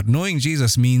Knowing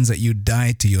Jesus means that you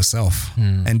die to yourself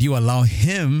and you allow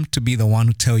him to be the one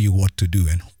who tell you what to do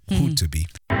and who to be.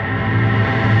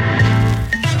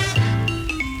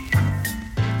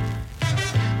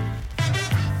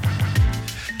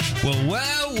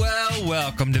 Well,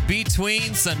 welcome to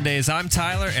Between Sundays. I'm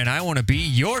Tyler, and I want to be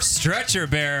your stretcher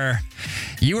bearer.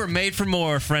 You are made for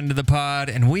more, friend of the pod,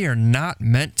 and we are not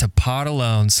meant to pod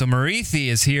alone. So Murithi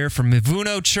is here from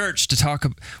Mivuno Church to talk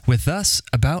with us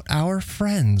about our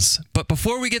friends. But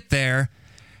before we get there,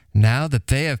 now that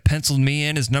they have penciled me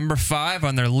in as number 5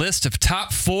 on their list of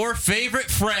top 4 favorite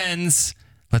friends,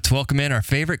 let's welcome in our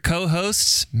favorite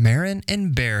co-hosts, Maron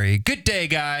and Barry. Good day,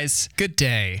 guys. Good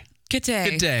day. Good day.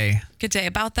 Good day. Good day.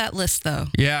 About that list, though.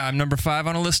 Yeah, I'm number 5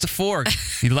 on a list of 4.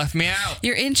 You left me out.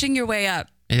 You're inching your way up.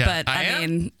 Yeah, but I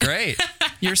mean, great.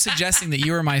 You're suggesting that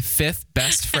you are my 5th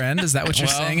best friend? Is that what you're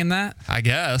saying in that? I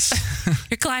guess.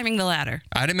 You're climbing the ladder.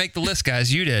 I didn't make the list,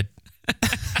 guys. You did.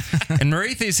 And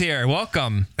Murithi's here.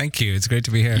 Welcome. Thank you. It's great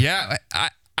to be here. Yeah,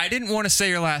 I didn't want to say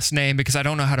your last name because I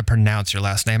don't know how to pronounce your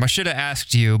last name. I should have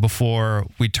asked you before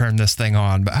we turned this thing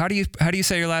on. But how do you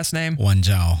say your last name?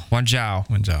 Wanjau.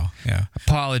 Wanjau. Yeah.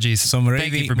 Apologies. So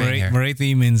Thank you for being here.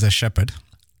 Murithi means a shepherd.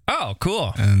 Oh,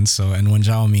 cool. And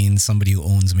Wanjau means somebody who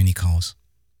owns many cows.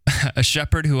 A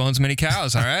shepherd who owns many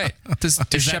cows. All right.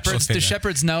 Do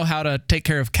shepherds know how to take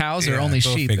care of cows or only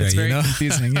sheep? Figure, It's very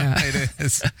confusing. Yeah, it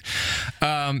is.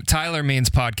 Tyler means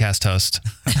podcast host.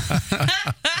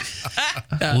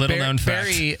 Little known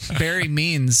fact. Barry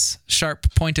means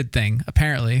sharp pointed thing,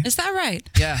 apparently. Is that right?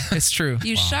 Yeah, it's true.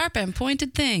 You sharp and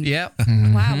pointed thing. Yep.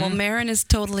 Wow. Well, Maron is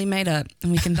totally made up,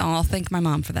 and we can all thank my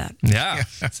mom for that. Yeah.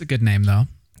 That's a good name, though.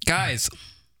 Guys,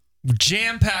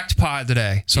 jam-packed pod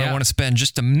today. So I want to spend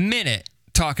just a minute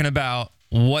talking about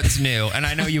what's new. And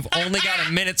I know you've only got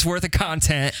a minute's worth of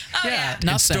content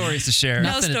and stories to share.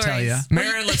 Nothing to tell you.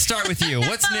 Maron, let's start with you.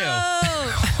 What's new?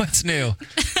 What's new?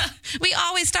 We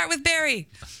always start with Barry.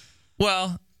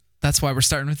 Well, that's why we're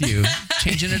starting with you.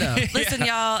 Changing it up. Listen,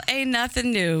 y'all, ain't nothing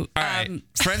new. All right.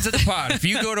 Friends of the pod, if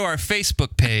you go to our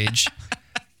Facebook page,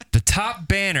 the top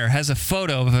banner has a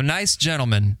photo of a nice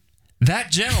gentleman.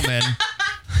 That gentleman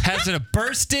has a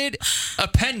bursted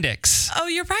appendix. Oh,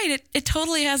 you're right. It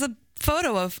totally has a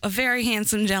photo of a very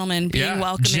handsome gentleman being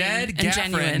welcoming Jed and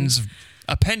genuine. Gaffron's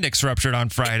appendix ruptured on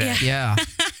Friday. Yeah.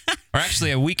 Or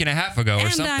actually a week and a half ago or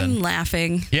something. And I'm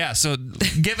laughing. Yeah, so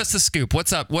give us the scoop.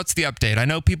 What's up? What's the update? I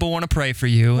know people want to pray for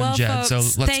you and Jed, folks,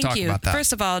 so let's talk about that.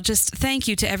 First of all, just thank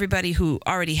you to everybody who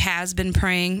already has been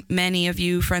praying. Many of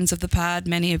you friends of the pod,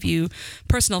 many of you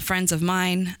personal friends of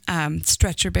mine,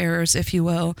 stretcher bearers, if you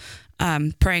will,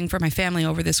 praying for my family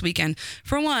over this weekend.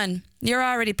 For one, you're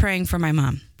already praying for my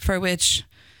mom, for which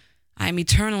I'm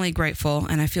eternally grateful,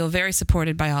 and I feel very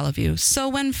supported by all of you. So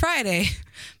when Friday,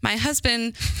 my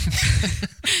husband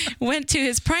went to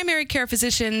his primary care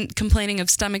physician complaining of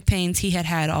stomach pains he had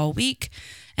had all week,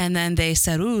 and then they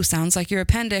said, ooh, sounds like your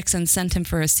appendix, and sent him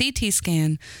for a CT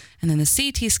scan. And then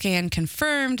the CT scan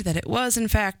confirmed that it was, in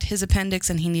fact, his appendix,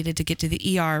 and he needed to get to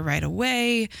the ER right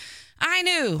away. I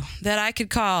knew that I could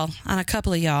call on a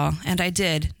couple of y'all, and I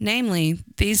did, namely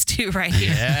these two right here.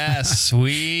 Yes,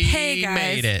 we hey guys,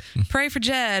 made it. Pray for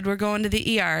Jed. We're going to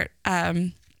the ER.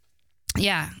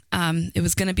 It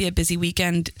was going to be a busy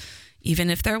weekend,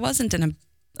 even if there wasn't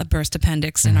a burst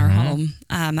appendix in our home.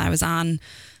 I was on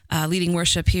leading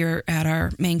worship here at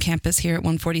our main campus here at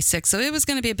 146, so it was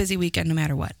going to be a busy weekend no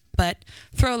matter what. But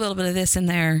throw a little bit of this in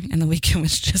there, and the weekend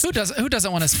was just Who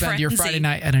doesn't want to spend your frenzied. Friday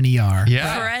night at an ER?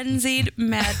 Yeah. Frenzied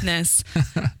madness.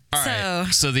 All right.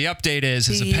 So the update is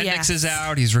his appendix is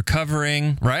out. He's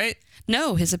recovering, right?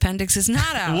 No, his appendix is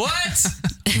not out. What?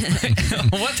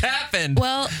 What happened?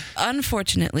 Well,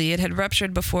 unfortunately, it had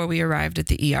ruptured before we arrived at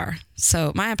the ER.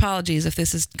 So my apologies if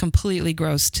this is completely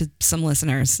gross to some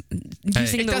listeners.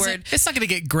 Using the word, it's not going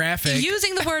to get graphic.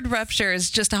 Using the word rupture is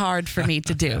just hard for me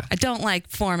to do. I don't like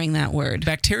forming that word.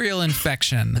 Bacterial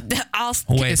infection.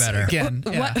 Way better. Again.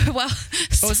 Well, what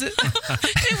was it?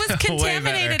 It was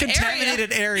contaminated area.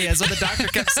 Contaminated area is what the doctor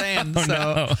kept saying.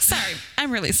 No. Sorry,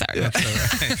 I'm really sorry.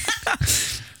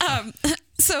 That's all right.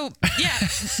 So, yeah,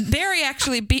 Barry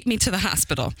actually beat me to the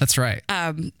hospital. That's right.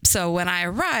 So when I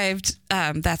arrived,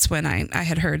 that's when I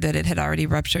had heard that it had already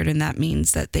ruptured, and that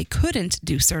means that they couldn't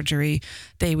do surgery.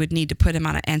 They would need to put him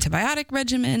on an antibiotic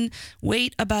regimen,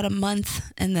 wait about a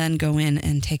month, and then go in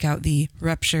and take out the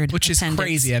ruptured appendix. Which is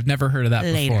crazy. I've never heard of that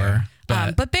before.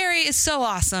 But Barry is so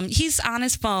awesome. He's on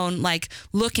his phone, like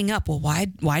looking up, well,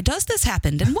 why does this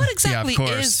happen? And what exactly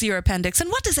is your appendix? And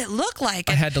what does it look like?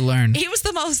 I had to learn. He was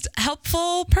the most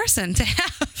helpful person to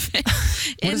have in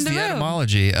what is the the room.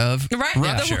 etymology of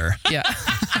rupture? Yeah.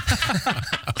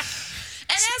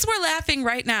 as we're laughing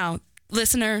right now,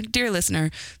 dear listener,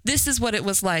 this is what it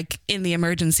was like in the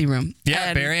emergency room. Yeah,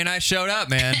 And Barry and I showed up,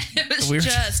 man. it was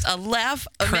just a laugh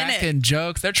a cracking minute.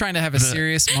 jokes. They're trying to have a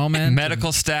serious moment.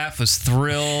 Medical staff was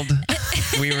thrilled.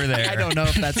 We were there. I don't know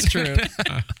if that's true.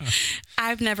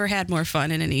 I've never had more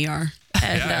fun in an ER.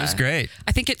 And, Yeah, it was great.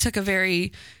 I think it took a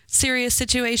very serious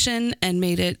situation and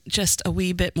made it just a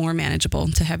wee bit more manageable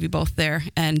to have you both there.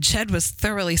 And Jed was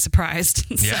thoroughly surprised.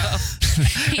 Yeah.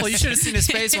 Well, you should have seen his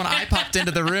face when I popped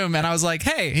into the room and I was like,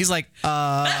 hey. He's like,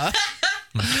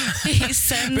 He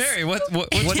sends Barry, what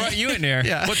brought you in here?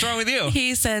 Yeah. What's wrong with you?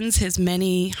 He sends his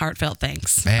many heartfelt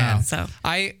thanks. Man. So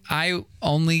I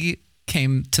only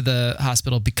came to the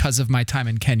hospital because of my time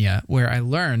in Kenya, where I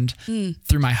learned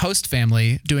through my host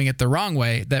family doing it the wrong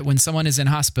way that when someone is in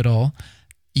hospital,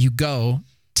 you go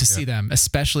to see them,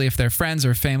 especially if they're friends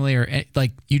or family or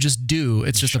like you just do.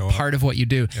 It's just a part of what you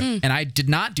do. And I did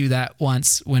not do that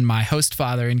once when my host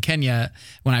father in Kenya,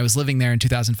 when I was living there in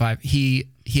 2005, he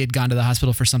had gone to the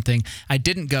hospital for something. I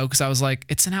didn't go because I was like,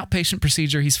 it's an outpatient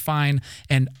procedure. He's fine.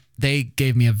 And they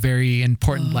gave me a very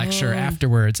important lecture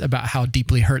afterwards about how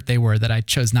deeply hurt they were that I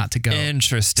chose not to go.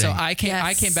 Interesting. So I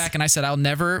came back and I said, I'll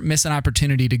never miss an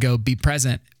opportunity to go be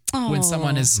present when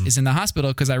someone is in the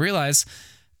hospital, because I realize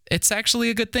it's actually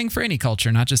a good thing for any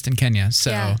culture, not just in Kenya. So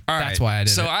Yeah. that's why I did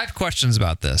it. So I have questions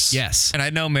about this. Yes. And I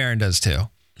know Maron does too.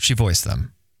 She voiced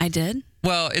them. I did.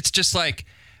 Well, it's just like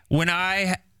when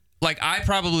I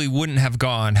probably wouldn't have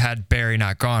gone had Barry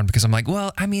not gone, because I'm like,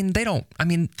 well, I mean, they're not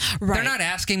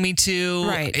asking me to.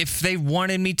 Right. If they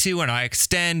wanted me to and I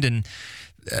extend and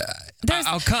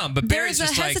I'll come. But Barry's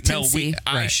there's a just like, no,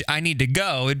 hesitancy. I need to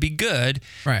go. It'd be good.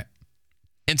 Right.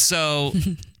 And so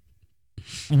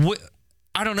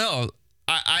I don't know.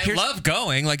 I love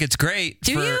going. Like, it's great.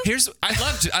 Do you?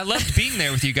 I loved being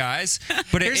there with you guys,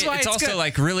 but Here's why it's it's also good.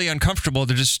 like really uncomfortable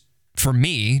for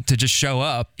me to just show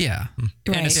up Yeah.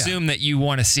 Right. and assume that you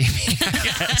want to see me, I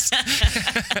guess.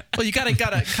 Well, you gotta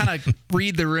kind of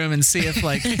read the room and see if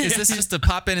like, is this just to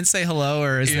pop in and say hello,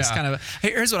 or is this Yeah. kind of,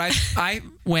 here's what I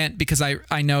went because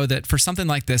I know that for something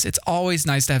like this, it's always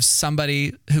nice to have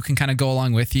somebody who can kind of go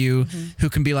along with you, who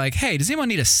can be like, hey, does anyone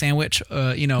need a sandwich?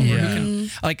 Who can,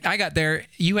 like, I got there,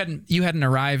 you hadn't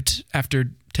arrived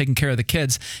after taking care of the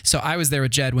kids. So I was there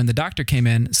with Jed when the doctor came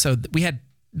in. So we had,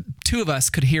 two of us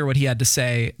could hear what he had to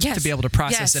say to be able to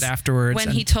process it afterwards.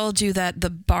 When he told you that the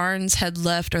barns had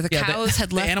left, or the cows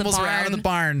had left the animals the were barn. out of the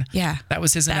barn. Yeah. That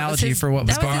was his analogy for what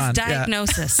was that going on. was his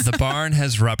diagnosis. The barn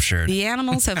has ruptured. The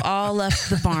animals have all left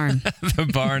the barn. The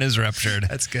barn is ruptured.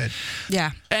 That's good.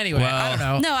 Yeah. Anyway, I don't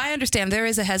know. No, I understand. There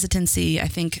is a hesitancy, I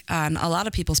think, on a lot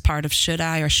of people's part of should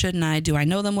I or shouldn't I? Do I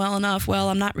know them well enough? Well,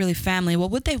 I'm not really family. Well,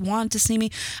 would they want to see me?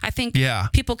 I think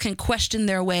people can question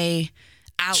their way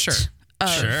out of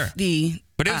the...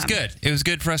 But it was good. It was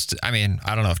good for us to, I mean,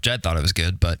 I don't know if Jed thought it was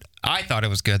good, but I thought it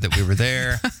was good that we were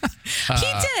there.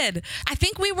 He did. I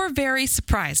think we were very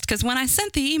surprised because when I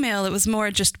sent the email, it was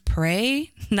more just pray,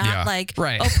 not like,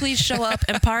 oh, please show up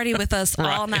and party with us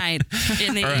all night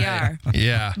in the ER.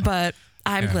 Yeah. But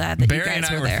I'm glad that Barry you guys and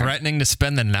I were were there. threatening to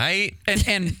spend the night.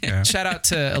 And shout out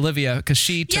to Olivia because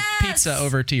she took pizza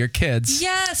over to your kids.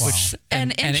 Yes.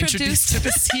 And introduced to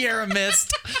the Sierra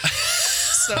Mist.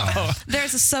 So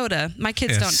there's a soda. My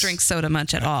kids don't drink soda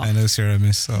much at all. I know Sierra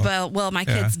Mist. So. Well, my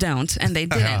kids don't, and they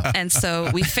didn't. And so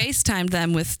we FaceTimed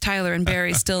them with Tyler and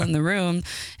Barry still in the room,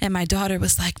 and my daughter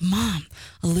was like, "Mom,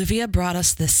 Olivia brought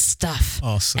us this stuff,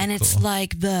 and it's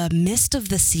like the mist of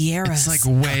the Sierras. It's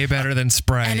like way better than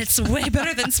Sprite. And it's way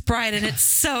better than Sprite, and it's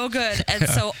so good." And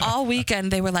so all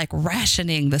weekend they were like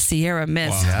rationing the Sierra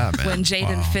Mist. Wow. Yeah, when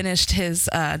Jaden finished his,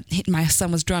 my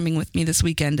son was drumming with me this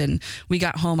weekend, and we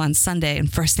got home on Sunday,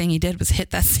 and first thing he did was hit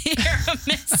that Sierra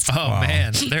Mist.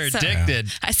 Man, they're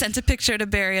addicted. I sent a picture to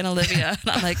Barry and Olivia, and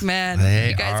I'm like, man,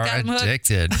 They you guys are got him hooked.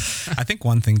 addicted. I think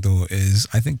one thing though is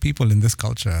I think people in this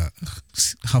culture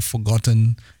have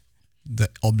forgotten the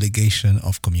obligation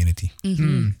of community.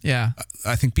 yeah.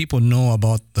 I think people know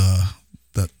about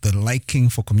the liking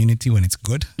for community when it's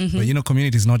good, but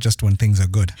community is not just when things are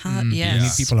good. Yes. You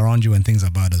need people around you when things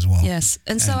are bad as well. Yes.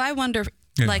 And so I wonder,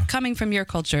 like coming from your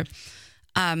culture,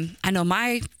 I know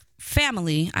my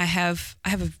family, I have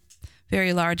a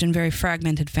very large and very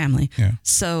fragmented family. Yeah.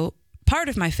 So part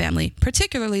of my family,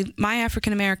 particularly my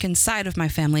African-American side of my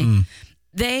family,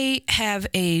 they have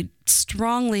a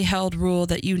strongly held rule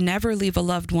that you never leave a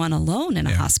loved one alone in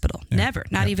a hospital. Yeah. Never,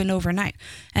 not even overnight.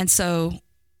 And so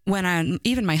when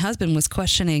even my husband was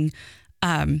questioning,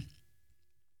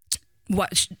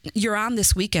 what you're on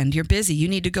this weekend, you're busy, you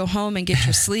need to go home and get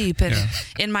your sleep. And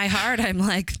in my heart, I'm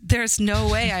like, there's no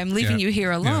way I'm leaving you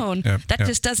here alone. That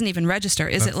just doesn't even register.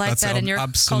 Is it like that in your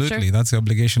absolutely culture? That's the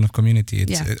obligation of community.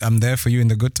 I'm there for you in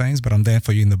the good times, but I'm there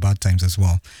for you in the bad times as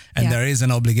well. And there is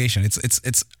an obligation.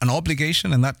 It's an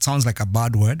obligation, and that sounds like a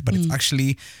bad word, but it's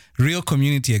actually, real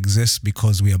community exists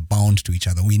because we are bound to each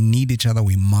other. We need each other.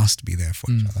 We must be there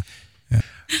for each other.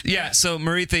 Yeah. So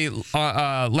Murithi,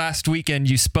 last weekend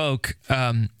you spoke,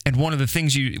 and one of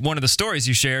the stories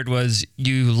you shared was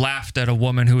you laughed at a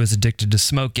woman who was addicted to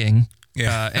smoking.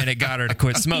 And it got her to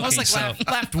quit smoking. I was like,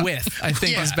 laughed with, I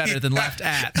think is better than laughed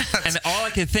at. And all I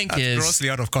could think is grossly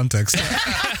out of context.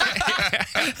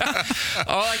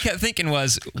 all I kept thinking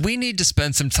was, we need to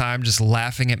spend some time just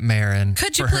laughing at Maron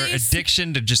for her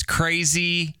addiction to just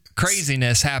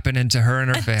craziness happening to her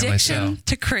and her family. Addiction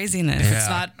to craziness. It's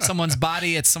not someone's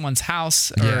body, it's someone's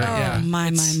house.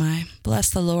 My. Bless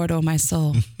the Lord, oh my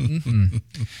soul.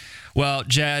 Well,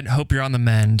 Jed, hope you're on the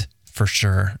mend for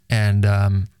sure.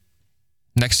 And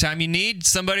next time you need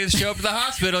somebody to show up to the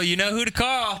hospital, you know who to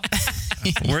call.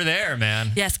 We're there,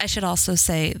 man. Yes, I should also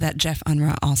say that Jeff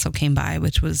Unruh also came by,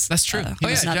 which was... That's true. He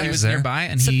was nearby,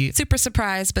 and he... Super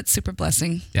surprised, but super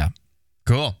blessing. Yeah.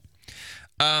 Cool.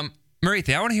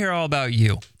 Murithi, I want to hear all about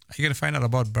you. You got to find out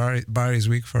about Barry's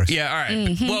week first. Yeah, all right.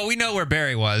 Mm-hmm. Well, we know where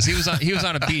Barry was. He was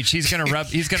on a beach. He's gonna rub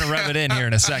it in here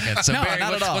in a second. So No, Barry,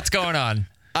 not at all. what's going on?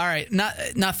 All right,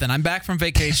 nothing. I'm back from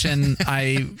vacation.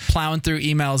 I plowing through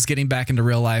emails, getting back into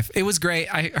real life. It was great.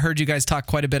 I heard you guys talk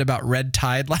quite a bit about red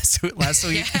tide last week,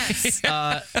 Yes.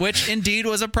 which indeed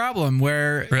was a problem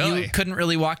where you couldn't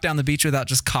really walk down the beach without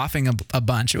just coughing a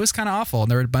bunch. It was kind of awful, and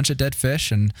there were a bunch of dead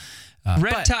fish. And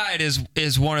red tide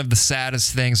is one of the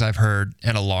saddest things I've heard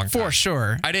in a long time. For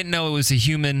sure. I didn't know it was a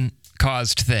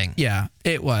human-caused thing. Yeah,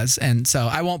 it was. And so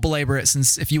I won't belabor it,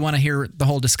 since if you want to hear the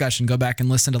whole discussion, go back and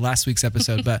listen to last week's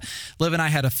episode. But Liv and I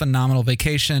had a phenomenal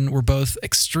vacation. We're both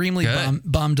extremely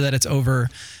bummed that it's over.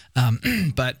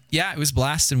 But yeah, it was a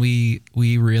blast, and we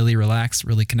really relaxed,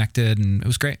 really connected, and it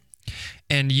was great.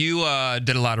 And you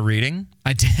did a lot of reading.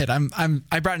 I did.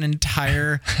 I brought an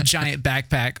entire giant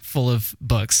backpack full of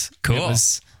books. Cool. It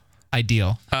was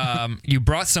ideal. You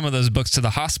brought some of those books to the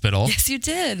hospital. Yes, you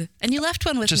did. And you left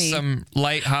one with me. Just some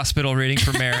light hospital reading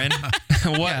for Maron.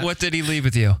 What did he leave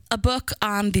with you? A book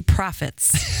on the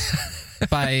prophets.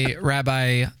 By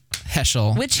Rabbi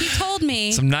Heschel. Which he told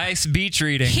me. Some nice beach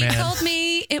reading, man. He told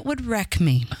me it would wreck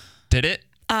me. Did it?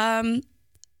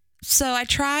 So I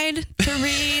tried to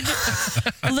read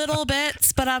little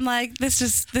bits, but I'm like, this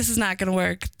is not going to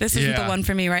work. This isn't the one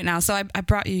for me right now. So I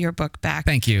brought you your book back.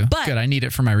 Thank you. But, good. I need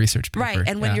it for my research paper. Right.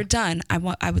 And when you're done, I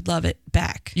would love it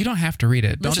back. You don't have to read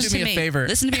it. Don't Listen do me a favor.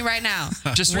 Listen to me right now.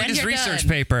 Just read his research done.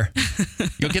 paper.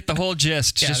 You'll get the whole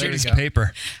gist. Yeah, Just there read you his go.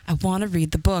 paper. I want to read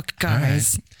the book,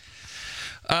 guys.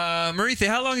 Murithi,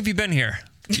 how long have you been here?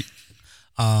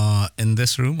 In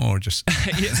this room or just...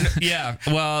 Yeah.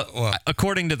 Well,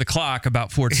 according to the clock,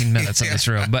 about 14 minutes in this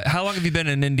room. But how long have you been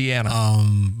in Indiana?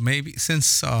 Maybe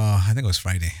since, I think it was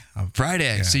Friday.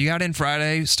 Friday. Yeah. So you got in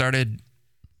Friday, started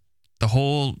the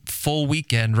whole full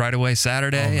weekend right away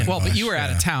Saturday. Well, but you were out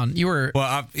of town. You were...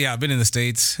 Well, I've been in the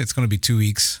States. It's going to be 2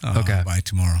 weeks by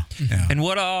tomorrow. Yeah. And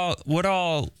what are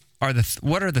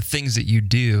the things that you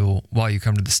do while you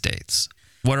come to the States?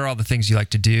 What are all the things you like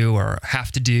to do or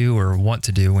have to do or want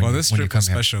to do when you come here? Well, this trip is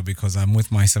special because I'm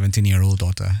with my 17-year-old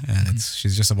daughter, and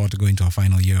she's just about to go into her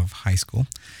final year of high school.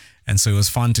 And so it was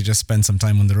fun to just spend some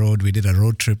time on the road. We did a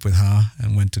road trip with her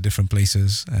and went to different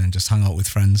places and just hung out with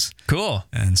friends. Cool.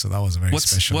 And so that was very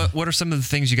special. What are some of the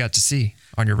things you got to see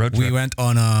on your road trip? We went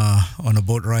on a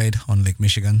boat ride on Lake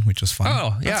Michigan, which was fun.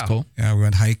 Oh, yeah. That's cool. Yeah, we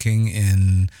went hiking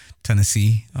in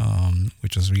Tennessee,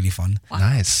 which was really fun. Wow.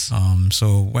 Nice.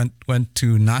 So went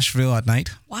to Nashville at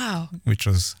night. Wow. Which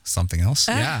was something else.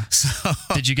 Yeah. So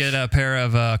Did you get a pair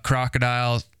of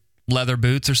crocodile leather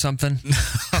boots or something?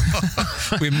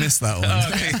 we missed that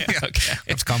one. Okay.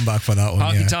 Let's come back for that one.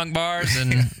 Honky tonk bars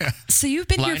and So you've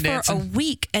been here Line for dancing? a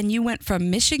week, and you went from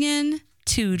Michigan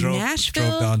to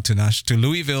Nashville drove down to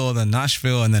Louisville, then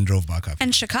Nashville, and then drove back up.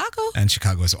 and Chicago, And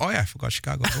Chicago. Oh yeah, I forgot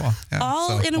Chicago as well. Yeah,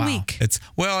 all in a week. It's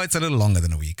a little longer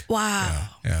than a week. Wow.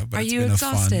 Yeah, but Are it's you been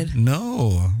exhausted? A fun,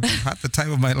 no, I've had the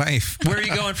time of my life. where are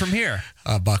you going from here?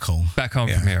 Back home. Back home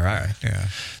from here. All right. Yeah.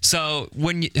 So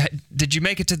did you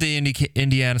make it to the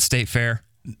Indiana State Fair?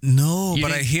 No, You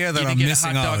but I didn't- hear that you I'm didn't get a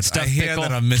missing hot dog out. stuffed I hear pickle?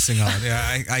 that I'm missing out.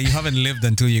 Yeah, you haven't lived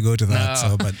until you go to that. No.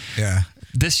 So, but yeah.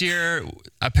 This year,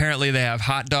 apparently, they have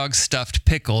hot dog stuffed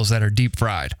pickles that are deep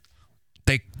fried.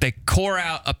 They core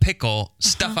out a pickle,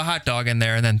 stuff a hot dog in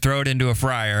there, and then throw it into a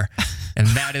fryer. And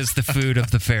that is the food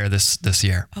of the fair this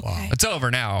year. Okay. Wow. It's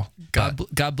over now.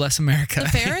 God bless America. The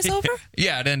fair is over?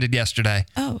 Yeah, it ended yesterday.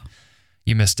 Oh.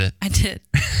 You missed it. I did.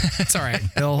 It's all right.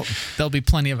 There'll be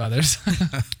plenty of others.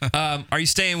 Are you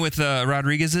staying with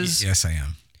Rodriguez's? Yes, I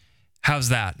am. How's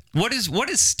that? What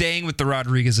is staying with the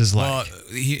Rodriguez's like? Well,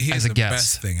 here's as a the guest?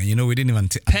 best thing. And you know, we didn't even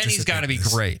Penny's got to be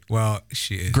great. Well,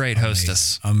 she is. Great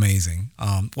hostess. Amazing.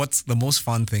 What's the most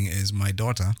fun thing is my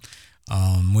daughter,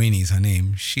 Winnie is her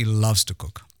name. She loves to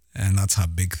cook. And that's her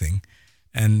big thing.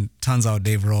 And turns out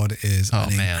Dave Rod is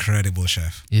an incredible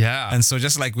chef. Yeah. And so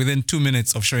just like within 2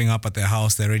 minutes of showing up at their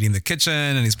house, they're already in the kitchen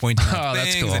and he's pointing out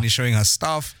things that's cool. and he's showing her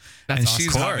stuff. That's and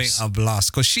she's having a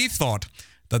blast because she thought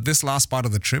that this last part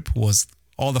of the trip was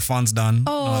all the fun's done.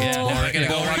 Oh, yeah. We're going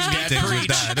to go watch Dad with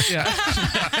Dad.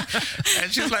 Yeah.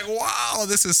 And she's like, wow,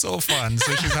 this is so fun.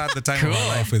 So she's had the time of her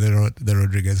life with the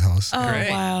Rodriguez house. Oh, Great.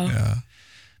 wow. Yeah.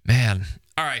 Man.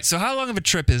 All right. So how long of a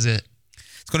trip is it?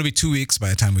 It's going to be 2 weeks by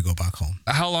the time we go back home.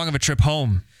 How long of a trip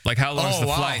home? Like how long is the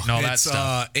flight and all that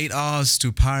stuff? 8 hours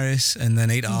to Paris and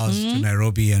then 8 hours to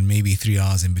Nairobi and maybe 3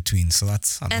 hours in between. So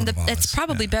that's a lot of hours. It's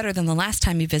probably better than the last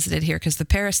time you visited here because the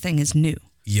Paris thing is new.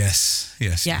 Yes.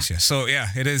 So yeah,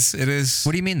 it is.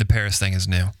 What do you mean the Paris thing is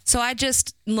new? So I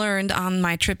just learned on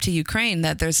my trip to Ukraine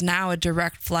that there's now a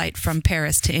direct flight from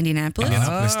Paris to Indianapolis.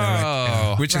 Indianapolis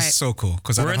direct, which is so cool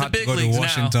because I We're don't in have the to big go to leagues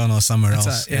Washington or somewhere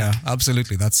else. yeah,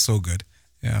 absolutely. That's so good.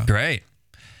 Yeah. Great.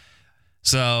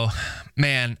 So,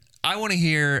 man, I want to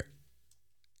hear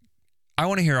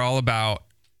all about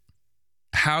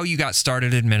how you got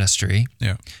started in ministry.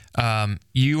 Yeah.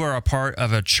 You are a part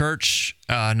of a church,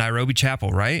 Nairobi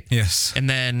Chapel, right? Yes. And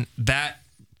then that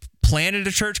planted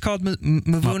a church called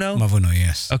Mavuno? Mavuno,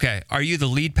 yes. Okay. Are you the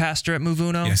lead pastor at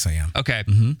Mavuno? Yes, I am. Okay.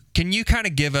 Can you kind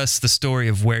of give us the story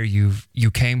of where you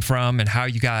came from and how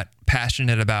you got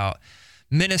passionate about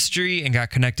ministry and got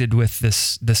connected with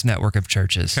this network of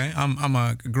churches? Okay.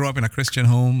 Grew up in a Christian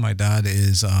home. My dad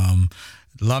is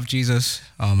loved Jesus.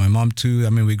 My mom too. I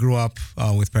mean, we grew up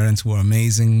with parents who were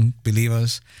amazing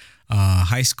believers.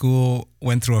 High school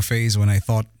went through a phase when I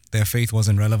thought their faith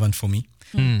wasn't relevant for me.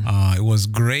 It was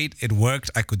great. It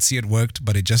worked. I could see it worked,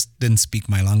 but it just didn't speak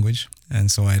my language.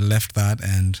 And so I left that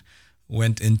and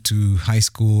went into high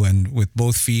school and with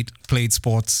both feet played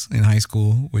sports in high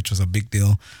school, which was a big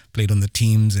deal. Played on the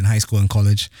teams in high school and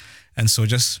college. And so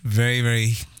just very,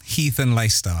 very heathen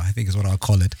lifestyle, I think is what I'll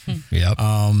call it. Yep.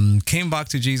 Came back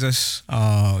to Jesus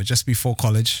just before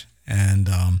college. And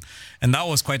that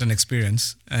was quite an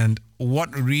experience. And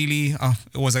what really,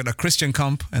 it was at a Christian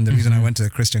camp. And the reason I went to the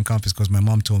Christian camp is because my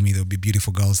mom told me there would be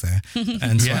beautiful girls there.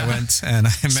 And so I went and I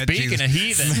met Speaking Jesus. of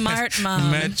heathen. Smart mom.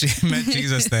 met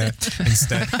Jesus there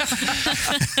instead.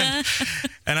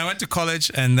 And I went to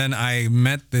college and then I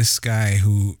met this guy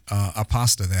who, a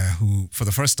pastor there, who for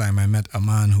the first time I met a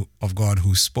man of God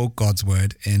who spoke God's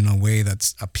word in a way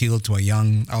that appealed to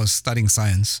I was studying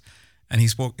science. And he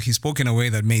spoke in a way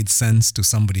that made sense to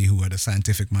somebody who had a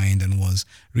scientific mind and was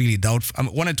really doubtful. I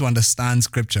wanted to understand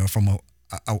scripture from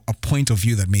a point of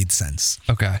view that made sense.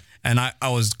 Okay. And I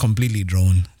was completely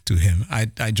drawn to him.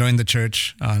 I joined the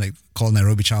church called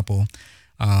Nairobi Chapel,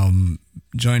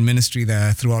 joined ministry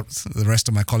there throughout the rest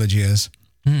of my college years.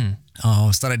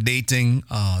 Started dating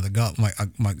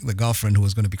the girlfriend who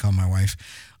was going to become my wife.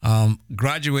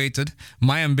 Graduated.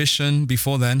 My ambition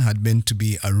before then had been to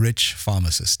be a rich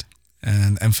pharmacist.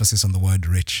 And emphasis on the word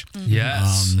rich.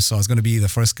 Yes. So I was going to be the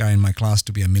first guy in my class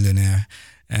to be a millionaire.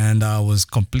 And I was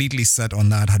completely set on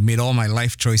that, had made all my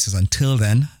life choices until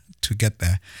then to get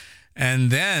there. And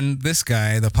then this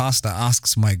guy, the pastor,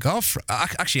 asks my girlfriend,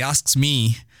 actually asks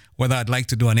me whether I'd like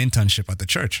to do an internship at the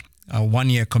church. A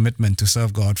 1-year commitment to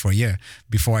serve God for a year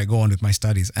before I go on with my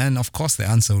studies. And of course, the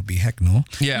answer would be heck no.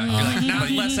 Yeah.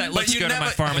 Let's go to my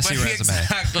pharmacy resume.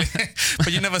 Exactly.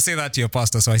 But you never say that to your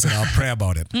pastor. So I said, I'll pray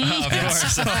about it. Of course.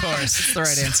 It's the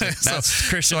right answer. That's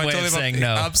Christian way of saying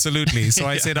no. Absolutely. So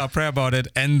I said, I'll pray about it.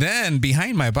 And then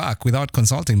behind my back, without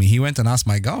consulting me, he went and asked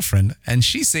my girlfriend. And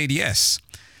she said yes.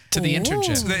 To the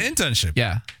internship. To the internship.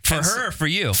 Yeah. For her or for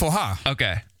you? For her.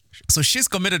 Okay. So she's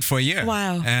committed for a year.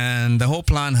 Wow. And the whole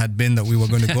plan had been that we were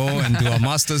going to go and do our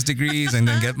master's degrees and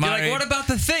then get married. You're like, what about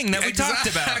the thing that we talked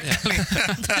about?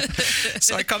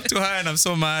 So I come to her and I'm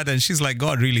so mad. And she's like,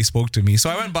 God really spoke to me. So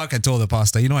I went back and told the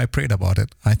pastor, I prayed about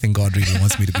it. I think God really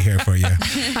wants me to be here for a year.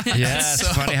 Yeah, it's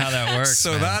funny how that works.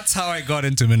 So man. that's how I got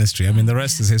into ministry. I mean, the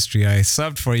rest is history. I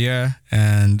served for a year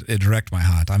and it wrecked my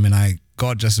heart. I mean,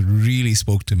 God just really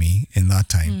spoke to me in that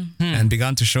time and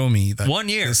began to show me that 1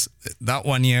 year. That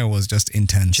 1 year was just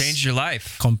intense. Changed your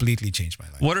life. Completely changed my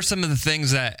life. What are some of the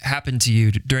things that happened to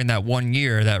you during that 1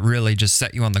 year that really just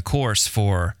set you on the course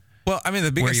for Well, I mean,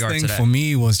 the biggest you are thing today? for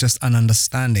me was just an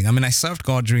understanding. I mean, I served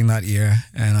God during that year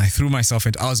and I threw myself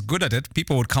into, I was good at it.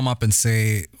 People would come up and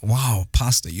say, wow,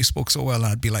 pastor, you spoke so well. And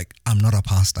I'd be like, I'm not a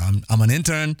pastor. I'm an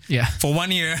intern for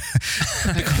 1 year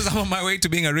because I'm on my way to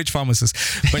being a rich pharmacist.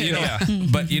 But,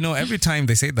 you know, every time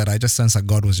they say that, I just sense that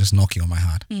God was just knocking on my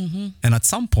heart. And at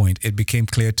some point, it became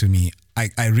clear to me,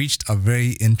 I reached a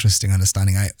very interesting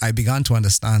understanding. I began to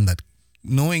understand that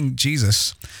knowing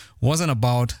Jesus wasn't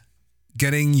about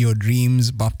getting your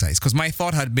dreams baptized. Because my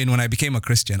thought had been when I became a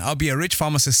Christian, I'll be a rich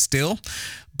pharmacist still,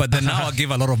 but then now I'll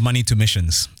give a lot of money to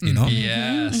missions, you know?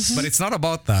 Yes. But it's not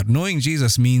about that. Knowing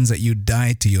Jesus means that you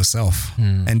die to yourself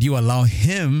and you allow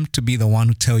him to be the one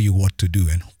who tell you what to do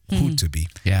and who to be.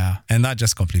 Yeah. And that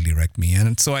just completely wrecked me.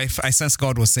 And so I sensed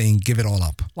God was saying, give it all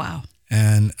up. Wow.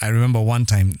 And I remember one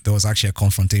time there was actually a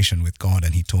confrontation with God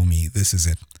and he told me, this is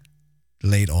it.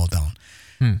 Lay it all down.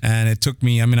 And it took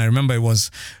me, I mean, I remember it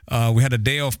was, we had a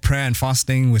day of prayer and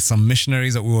fasting with some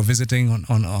missionaries that we were visiting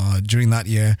on during that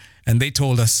year. And they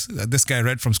told us, this guy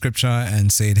read from scripture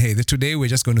and said, hey, today we're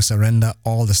just going to surrender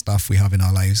all the stuff we have in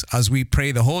our lives as we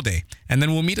pray the whole day. And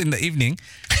then we'll meet in the evening.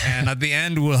 And at the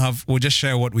end, we'll just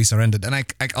share what we surrendered. And I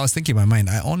was thinking in my mind,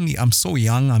 I'm so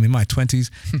young. I'm in my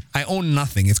 20s. I own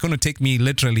nothing. It's going to take me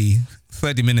literally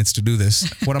 30 minutes to do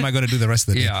this. What am I going to do the rest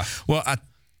of the day? Yeah. Well,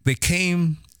 they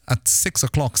came at 6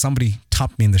 o'clock, somebody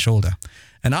tapped me in the shoulder.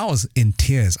 And I was in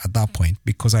tears at that point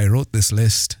because I wrote this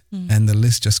list and the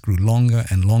list just grew longer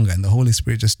and longer and the Holy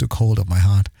Spirit just took hold of my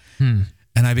heart. And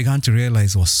I began to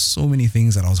realize there were so many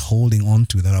things that I was holding on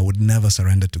to that I would never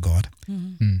surrender to God.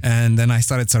 And then I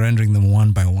started surrendering them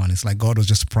one by one. It's like God was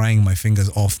just prying my fingers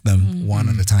off them one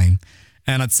at a time.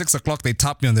 And at 6 o'clock, they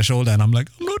tapped me on the shoulder and I'm like,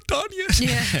 I'm not done yet.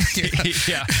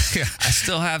 Yeah. I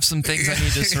still have some things I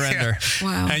need to surrender.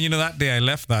 Wow. And you know, that day I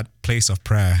left that place of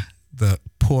prayer, the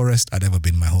poorest I'd ever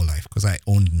been my whole life because I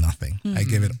owned nothing. I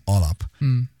gave it all up.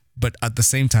 But at the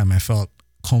same time, I felt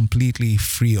completely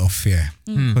free of fear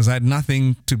because I had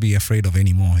nothing to be afraid of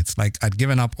anymore. It's like I'd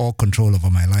given up all control over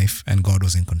my life and God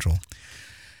was in control.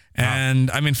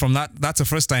 And I mean, from that's the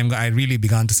first time I really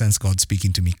began to sense God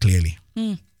speaking to me clearly.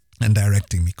 And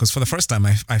directing me. Because for the first time,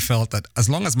 I felt that as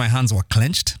long as my hands were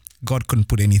clenched, God couldn't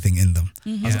put anything in them.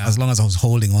 As long as I was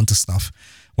holding on to stuff.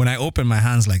 When I opened my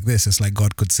hands like this, it's like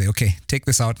God could say, okay, take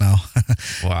this out now.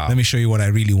 Wow. Let me show you what I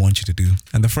really want you to do.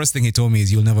 And the first thing he told me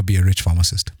is, you'll never be a rich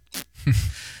pharmacist.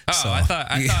 I thought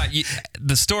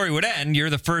the story would end. You're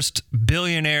the first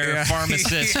billionaire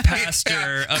pharmacist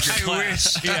pastor of your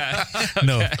class. Yeah.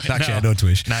 No, actually, I don't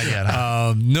wish. Not yet.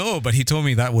 Huh? No, but he told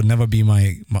me that would never be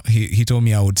he told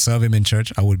me I would serve him in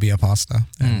church. I would be a pastor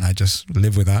and I just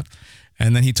live with that.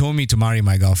 And then he told me to marry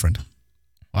my girlfriend.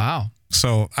 Wow.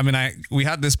 So, I mean, we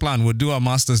had this plan. We'd do our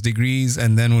master's degrees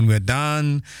and then when we're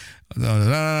done,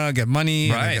 get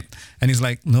money. Right. And he's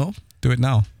like, no, do it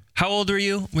now. How old were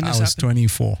you when this I was happened?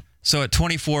 24. So at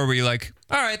 24, were you like,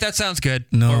 all right, that sounds good?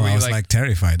 No, Or were I you was like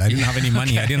terrified. I didn't have any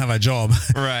money. I didn't have a job.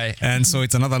 Right. And so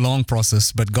it's another long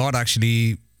process. But God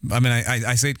actually, I mean,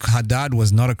 I said her dad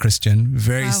was not a Christian,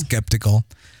 very skeptical.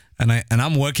 And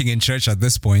I'm working in church at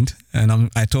this point,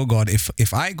 and I told God,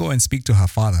 if I go and speak to her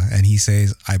father and he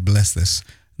says, I bless this,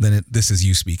 then this is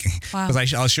you speaking.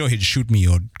 Because I'll sure he'd shoot me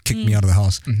or kick me out of the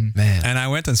house. Man. And I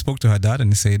went and spoke to her dad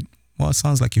and he said, well, it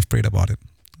sounds like you've prayed about it.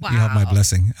 Wow. You have my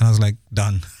blessing. And I was like,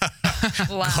 done.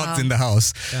 Wow. God's in the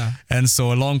house. Yeah. And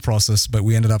so a long process, but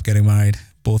we ended up getting married.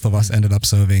 Both of us ended up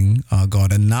serving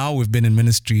God. And now we've been in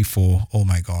ministry for, oh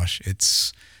my gosh,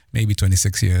 it's maybe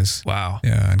 26 years. Wow.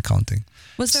 Yeah, and counting.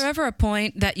 Was there ever a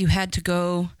point that you had to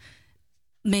go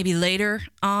maybe later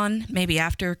on, maybe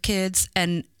after kids,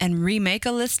 and remake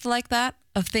a list like that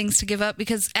of things to give up?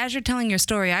 Because as you're telling your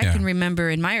story, I can remember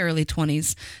in my early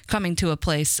 20s coming to a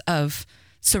place of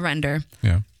surrender.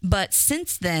 Yeah. But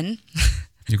since then,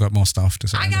 you got more stuff to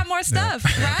say. I got more stuff.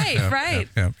 Yeah. Right.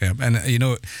 Yeah. And you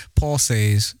know, Paul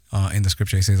says in the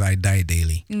scripture, he says, I die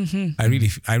daily. I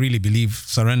really believe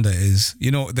surrender is, you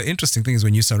know, the interesting thing is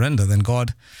when you surrender, then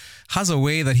God has a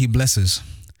way that he blesses.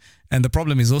 And the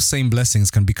problem is those same blessings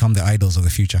can become the idols of the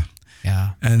future.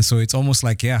 Yeah. And so it's almost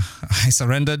like, I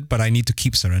surrendered, but I need to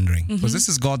keep surrendering. Because this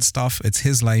is God's stuff. It's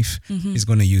his life. He's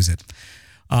going to use it.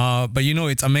 But you know,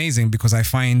 it's amazing because I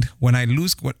find when I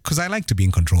lose, because I like to be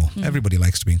in control. Everybody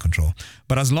likes to be in control.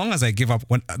 But as long as I give up,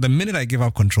 the minute I give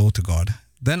up control to God,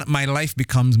 then my life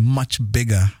becomes much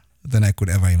bigger than I could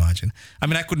ever imagine. I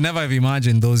mean, I could never have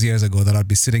imagined those years ago that I'd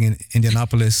be sitting in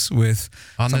Indianapolis with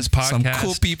this podcast. some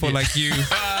cool people like you.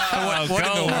 What in the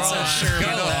world?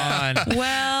 Go on.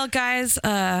 Well, guys,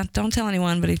 don't tell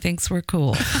anyone, but he thinks we're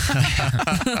cool.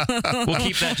 We'll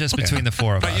keep that just between the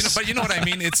four of us. But you know what I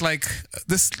mean? It's like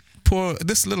this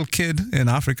this little kid in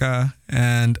Africa,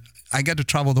 and I get to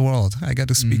travel the world. I get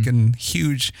to speak in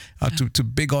huge, to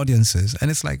big audiences.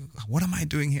 And it's like, what am I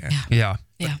doing here? Yeah.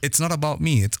 It's not about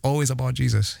me. It's always about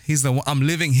Jesus. He's the one. I'm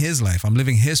living his life. I'm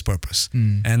living his purpose.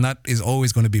 And that is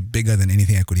always going to be bigger than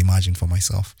anything I could imagine for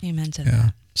myself. Amen to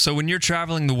that. So when you're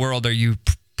traveling the world, are you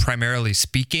primarily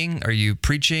speaking? Are you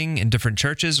preaching in different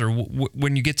churches? Or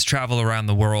when you get to travel around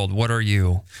the world, what are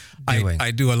you doing?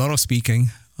 I do a lot of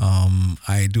speaking.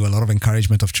 I do a lot of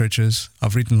encouragement of churches.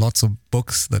 I've written lots of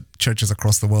books that churches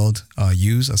across the world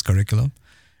use as curriculum.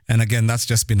 And again, that's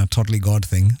just been a totally God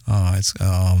thing. It's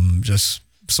just,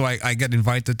 so I get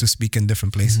invited to speak in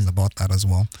different places about that as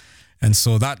well. And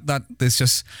so that is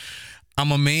just,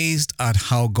 I'm amazed at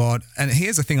how God, and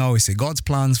here's the thing I always say, God's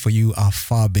plans for you are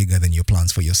far bigger than your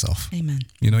plans for yourself. Amen.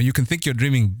 You know, you can think you're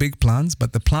dreaming big plans,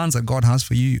 but the plans that God has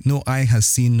for you, no eye has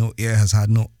seen, no ear has had,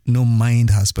 no mind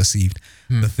has perceived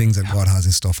the things that God has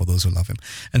in store for those who love him.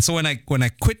 And so when I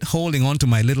quit holding on to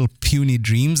my little puny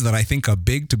dreams that I think are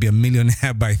big, to be a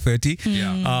millionaire by 30,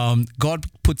 God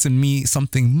puts in me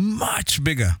something much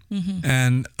bigger.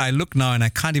 And I look now and I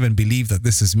can't even believe that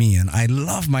this is me. And I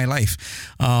love my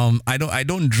life. I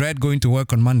don't dread going to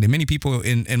work on Monday. Many people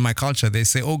in my culture, they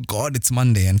say, oh God, it's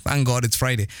Monday, and thank God it's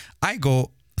Friday. I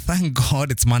go, thank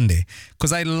God it's Monday,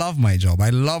 because I love my job. I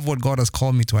love what God has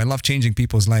called me to. I love changing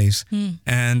people's lives.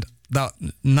 And that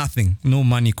nothing, no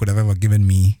money could have ever given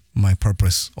me my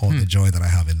purpose or the joy that I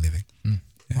have in living.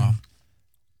 Wow.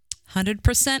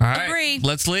 100% agree.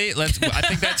 Let's leave. I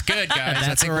think that's good, guys.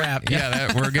 That's a wrap.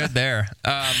 Yeah, we're good there.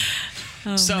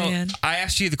 Man. I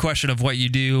asked you the question of what you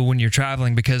do when you're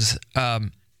traveling because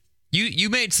you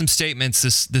made some statements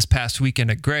this past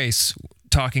weekend at Grace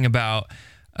talking about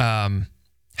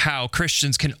how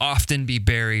Christians can often be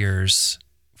barriers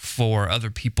for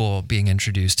other people being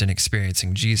introduced and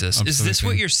experiencing Jesus. Absolutely. Is this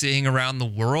what you're seeing around the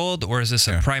world, or is this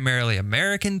a primarily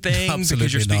American thing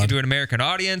because you're speaking to an American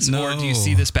audience, or do you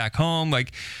see this back home?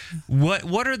 Like,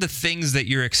 what are the things that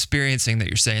you're experiencing that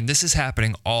you're saying this is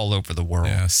happening all over the world?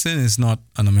 Yeah, sin is not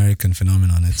an American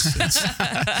phenomenon. It's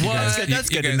Well, that's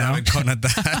good to know. haven't gone at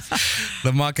that.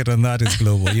 The market on that is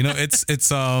global. You know,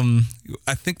 it's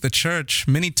I think the church,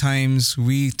 many times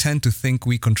we tend to think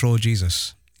we control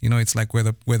Jesus. You know, it's like we're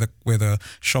the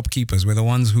shopkeepers. We're the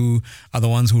ones who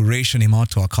ration him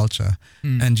out to our culture.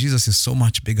 And Jesus is so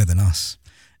much bigger than us.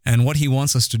 And what he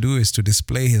wants us to do is to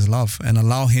display his love and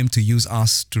allow him to use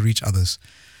us to reach others.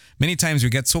 Many times we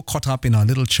get so caught up in our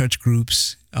little church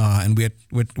groups and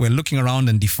we're looking around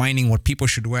and defining what people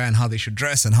should wear and how they should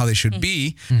dress and how they should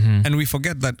be. And we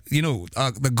forget that, you know,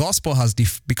 the gospel has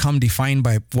become defined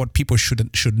by what people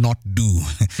should not do.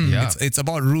 It's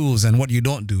about rules and what you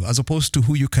don't do, as opposed to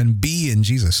who you can be in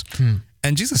Jesus.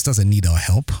 And Jesus doesn't need our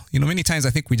help. You know, many times I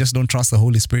think we just don't trust the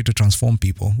Holy Spirit to transform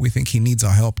people. We think he needs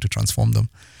our help to transform them.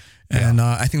 And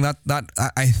I think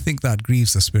that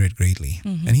grieves the Spirit greatly.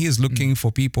 And he is looking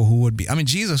for people who would be. I mean,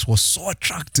 Jesus was so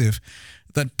attractive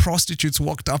that prostitutes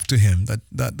walked up to him. That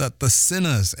the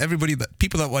sinners, everybody, that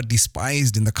people that were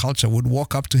despised in the culture would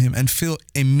walk up to him and feel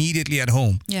immediately at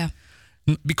home. Yeah.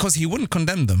 Because he wouldn't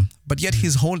condemn them, but yet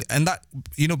he's holy. And that,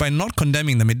 you know, by not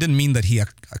condemning them, it didn't mean that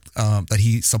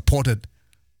he supported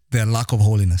their lack of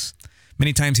holiness.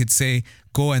 Many times he'd say,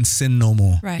 "Go and sin no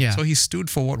more." Right. Yeah. So he stood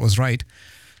for what was right.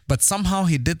 But somehow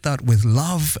he did that with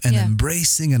love and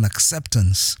embracing and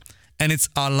acceptance. And it's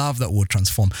our love that will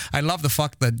transform. I love the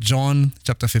fact that John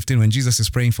chapter 15, when Jesus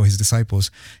is praying for his disciples,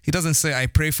 he doesn't say, I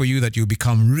pray for you that you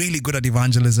become really good at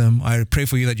evangelism. I pray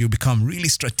for you that you become really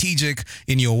strategic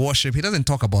in your worship. He doesn't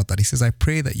talk about that. He says, I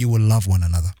pray that you will love one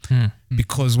another.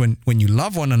 Because when you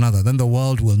love one another, then the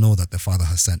world will know that the Father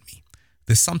has sent me.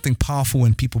 There's something powerful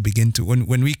when people begin to,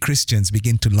 when we Christians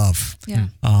begin to love. Yeah.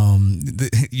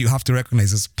 You have to recognize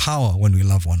there's power when we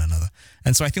love one another.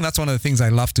 And so I think that's one of the things I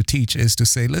love to teach is to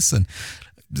say, listen,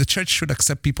 the church should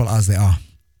accept people as they are.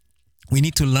 We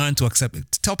need to learn to accept,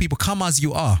 to tell people, come as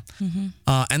you are.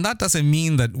 And that doesn't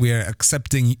mean that we're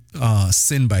accepting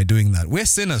sin by doing that. We're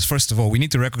sinners, first of all. We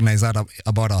need to recognize that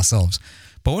about ourselves.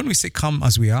 But when we say come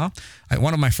as we are,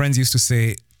 one of my friends used to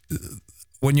say,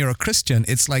 when you're a Christian,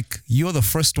 it's like you're the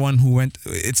first one who went,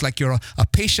 it's like you're a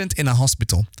patient in a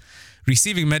hospital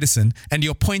receiving medicine and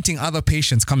you're pointing other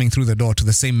patients coming through the door to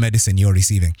the same medicine you're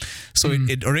receiving. So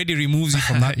it already removes you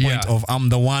from that point of I'm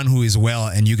the one who is well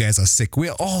and you guys are sick.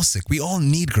 We're all sick. We all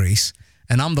need grace.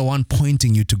 and I'm the one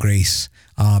pointing you to grace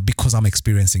because I'm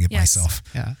experiencing it myself.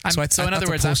 Yeah. So in other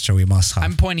words, posture we must have.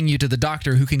 I'm pointing you to the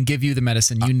doctor who can give you the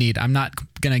medicine you need. I'm not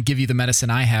going to give you the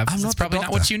medicine I have. It's probably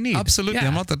not what you need. Absolutely. Yeah.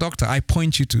 I'm not the doctor. I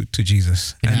point you to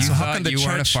Jesus. And so how can the church...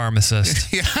 weren't a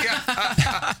pharmacist.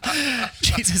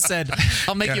 Jesus said,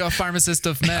 I'll make you a pharmacist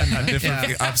of men.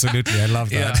 Absolutely. I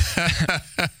love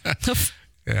that.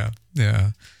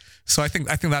 Yeah. So I think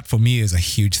that for me is a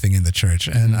huge thing in the church.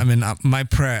 And I mean, my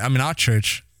prayer, our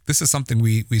church, this is something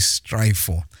we strive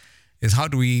for, is how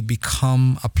do we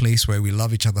become a place where we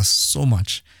love each other so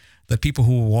much that people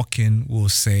who walk in will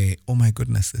say, oh my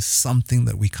goodness, there's something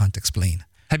that we can't explain.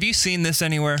 Have you seen this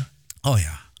anywhere? Oh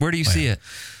yeah. Where do you see it?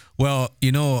 Well,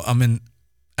 in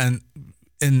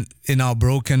our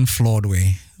broken, flawed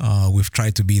way, we've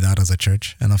tried to be that as a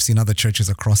church, and I've seen other churches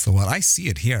across the world. I see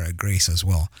it here at Grace as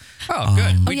well. Oh,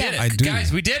 good. We did it. I do.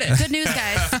 Guys, we did it. Good news,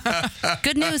 guys.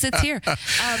 Good news, it's here.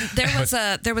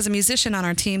 There was a musician on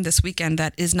our team this weekend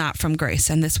that is not from Grace,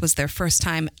 and this was their first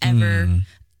time ever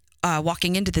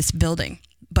walking into this building,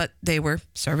 but they were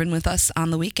serving with us on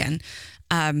the weekend.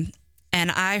 And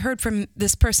I heard from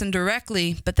this person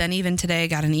directly, but then even today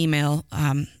got an email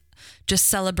just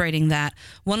celebrating that.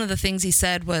 One of the things he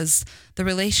said was the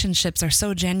relationships are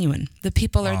so genuine. The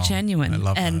people are genuine. I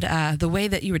love and the way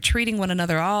that you were treating one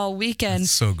another all weekend.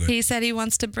 That's so good. He said he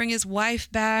wants to bring his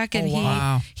wife back, and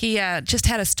he just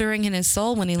had a stirring in his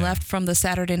soul when he left from the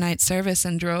Saturday night service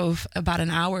and drove about an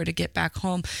hour to get back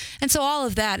home. And so all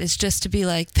of that is just to be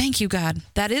like, thank you, God.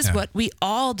 That is what we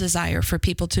all desire for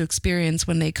people to experience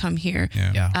when they come here.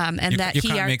 And you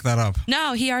can't make that up.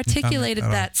 No, he articulated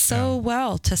that so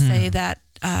well to say that,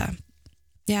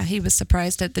 he was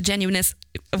surprised at the genuineness.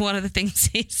 One of the things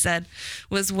he said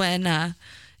was when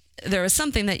there was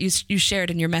something that you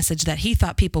shared in your message that he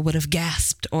thought people would have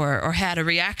gasped or had a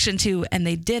reaction to, and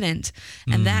they didn't.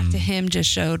 And that to him just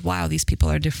showed, wow, these people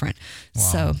are different. Wow.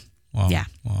 So,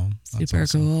 super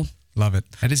awesome. Cool. Love it.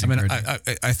 That is encouraging.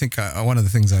 I think one of the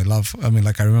things I love, I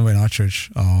remember in our church,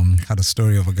 had a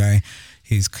story of a guy.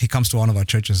 He comes to one of our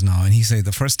churches now, and he said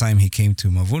the first time he came to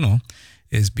Mavuno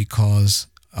is because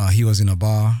he was in a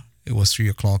bar. It was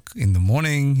 3:00 in the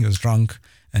morning. He was drunk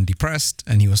and depressed,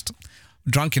 and he was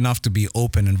drunk enough to be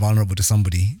open and vulnerable to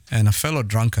somebody. And a fellow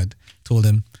drunkard told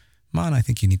him, "Man, I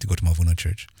think you need to go to Mavuno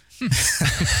Church."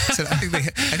 So I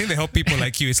think they help people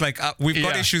like you. It's like we've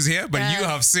got issues here, but you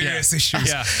have serious issues.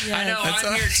 Yeah. I know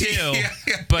I'm here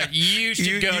too, but you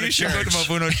should go to church. Go to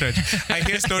Mavuno Church. I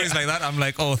hear stories like that. I'm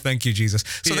like, oh, thank you, Jesus.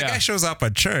 So the guy shows up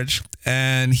at church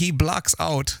and he blacks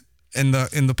out in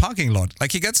the parking lot.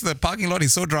 Like he gets to the parking lot,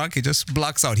 he's so drunk, he just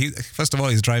blacks out. First of all,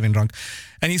 he's driving drunk,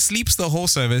 and he sleeps the whole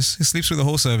service. He sleeps through the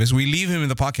whole service. We leave him in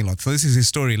the parking lot. So this is his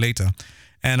story later.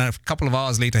 And a couple of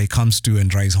hours later, he comes to and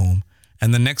drives home.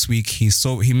 And the next week,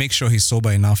 he makes sure he's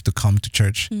sober enough to come to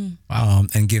church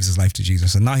and gives his life to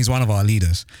Jesus. And now he's one of our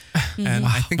leaders. And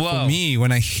I think for me,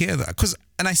 when I hear that,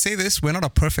 and I say this, we're not a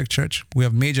perfect church. We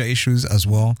have major issues as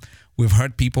well. We've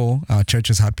hurt people. Our church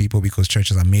has hurt people because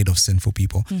churches are made of sinful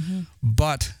people. Mm-hmm.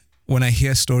 But when I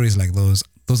hear stories like those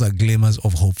are glimmers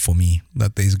of hope for me,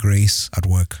 that there's grace at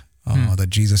work, that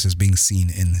Jesus is being seen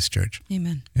in this church.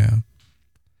 Amen. Yeah.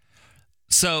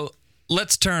 So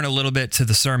let's turn a little bit to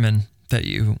the sermon that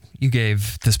you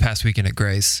gave this past weekend at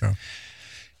Grace. Sure.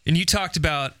 And you talked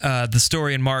about the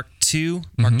story in Mark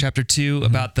chapter 2,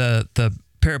 about the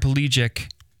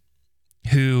paraplegic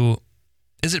who,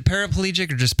 is it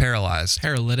paraplegic or just paralyzed?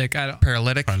 Paralytic.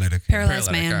 Paralytic?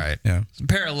 Paralyzed man. All right. Yeah.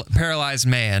 Paralyzed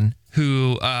man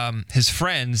who his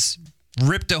friends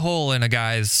ripped a hole in a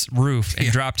guy's roof and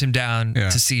dropped him down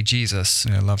to see Jesus.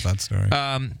 Yeah, I love that story.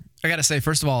 I got to say,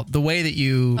 first of all, the way that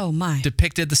you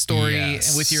depicted the story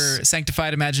with your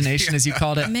sanctified imagination, as you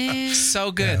called it,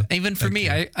 so good. Yeah. Even for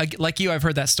me, I like you, I've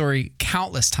heard that story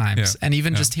countless times. And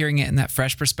even just hearing it in that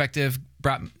fresh perspective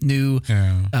brought new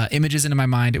images into my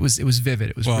mind. It was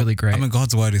vivid. It was really great. I mean,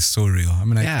 God's word is so real. I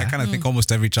mean, I kind of think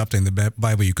almost every chapter in the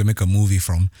Bible you can make a movie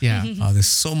from. Yeah. There's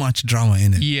so much drama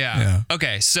in it. Yeah.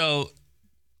 Okay, so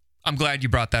I'm glad you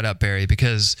brought that up, Barry,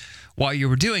 because while you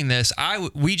were doing this,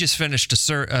 we just finished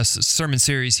a sermon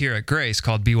series here at Grace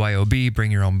called BYOB,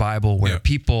 Bring Your Own Bible, where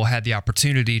people had the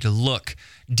opportunity to look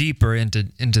deeper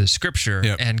into Scripture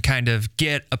and kind of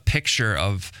get a picture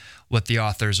of what the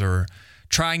authors are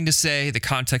trying to say, the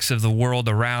context of the world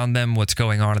around them, what's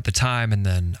going on at the time, and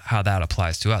then how that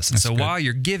applies to us. And so while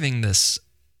you're giving this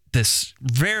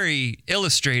very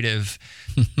illustrative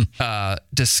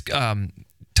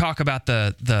talk about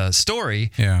the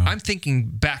story, I'm thinking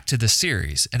back to the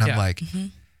series, and I'm like,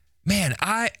 man,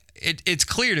 it's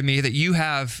clear to me that you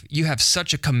have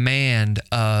such a command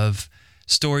of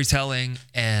storytelling.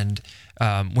 And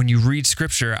when you read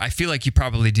scripture, I feel like you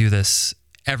probably do this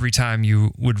every time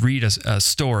you would read a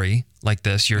story like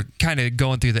this. You're kind of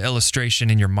going through the illustration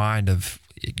in your mind of,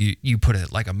 you put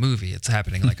it like a movie. It's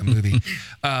happening like a movie.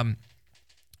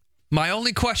 My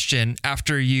only question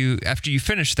after you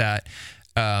finish that,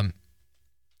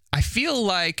 I feel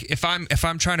like if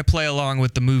I'm trying to play along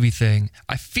with the movie thing,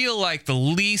 I feel like the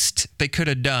least they could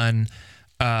have done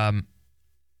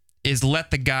is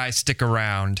let the guy stick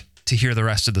around to hear the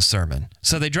rest of the sermon.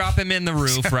 So they drop him in the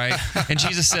roof, right? And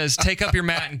Jesus says, "Take up your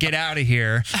mat and get out of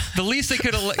here." The least they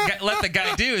could have let the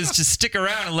guy do is just stick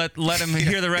around and let him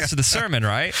hear the rest of the sermon,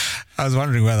 right? I was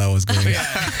wondering where that was going.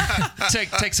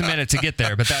 Takes a minute to get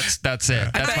there, but that's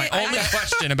it. That's my only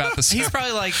question about the sermon. He's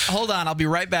probably like, hold on, I'll be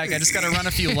right back. I just got to run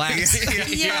a few laps.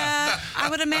 Yeah, I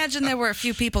would imagine there were a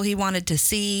few people he wanted to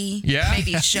see. Yeah.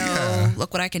 Maybe show,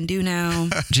 look what I can do now.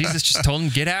 Jesus just told him,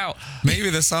 get out. Maybe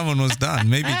the sermon was done.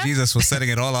 Maybe Jesus was setting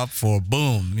it all up for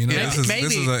boom. This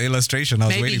is an illustration I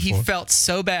was waiting for. Maybe he felt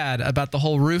so bad about the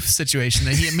whole roof situation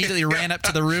that he immediately ran up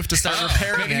to the roof to start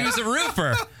repairing Maybe it. he was a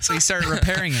roofer. So he started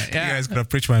repairing it. Yeah. You guys gotta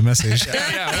preach my message.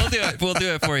 Yeah, we'll do it. We'll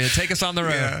do it for you. Take us on the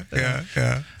road.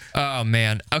 Yeah. Oh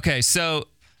man. Okay, so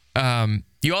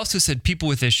you also said people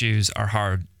with issues are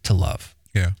hard to love.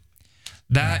 Yeah.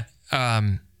 That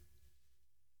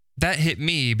that hit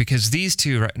me because these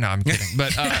two. No, I'm kidding.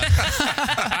 But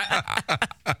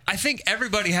I think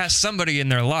everybody has somebody in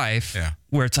their life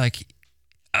where it's like,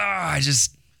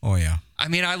 Oh yeah. I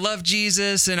mean, I love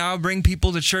Jesus and I'll bring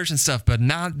people to church and stuff, but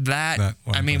not that.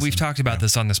 I mean, we've talked about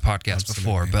this on this podcast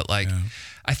before, but I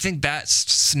think that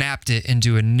snapped it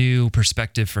into a new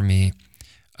perspective for me.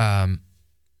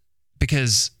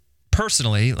 Because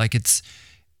personally,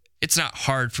 it's not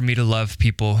hard for me to love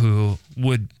people who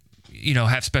would,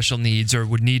 have special needs or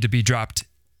would need to be dropped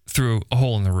through a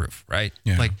hole in the roof, right?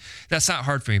 Yeah. That's not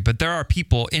hard for me, but there are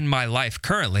people in my life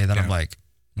currently that I'm like,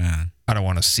 man, I don't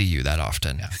want to see you that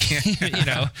often,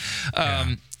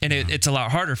 and it's a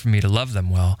lot harder for me to love them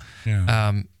well.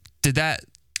 Yeah. Did that?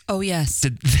 Oh, yes.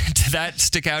 Did that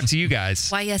stick out to you guys?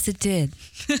 Why, yes, it did.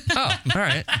 Oh, all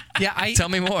right. Yeah. Tell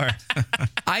me more.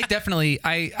 I definitely,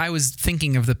 I was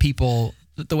thinking of the people,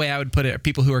 the way I would put it, are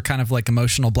people who are kind of like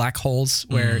emotional black holes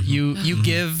where you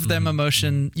give them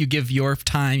emotion, you give your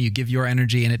time, you give your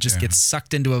energy, and it just gets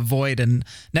sucked into a void and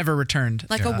never returned.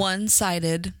 Like a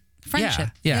one-sided friendship.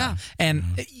 Yeah.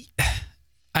 And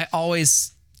I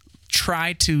always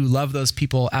try to love those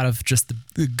people out of just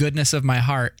the goodness of my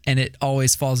heart, and it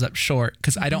always falls up short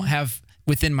because I don't have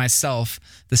within myself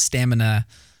the stamina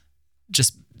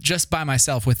just by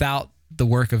myself without the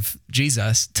work of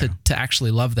Jesus to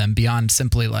actually love them beyond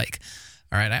simply like,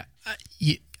 all right,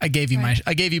 I gave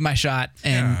you my shot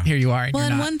and here you are. And well,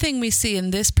 you're and not. one thing we see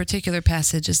in this particular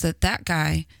passage is that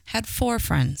guy had 4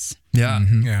 friends. Yeah.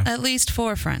 Yeah. At least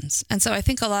 4 friends. And so I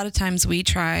think a lot of times we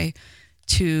try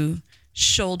to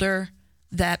shoulder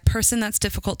that person that's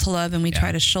difficult to love, and we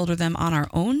try to shoulder them on our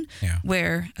own,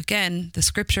 where, again, the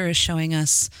scripture is showing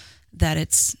us that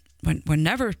we're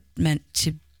never meant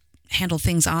to handle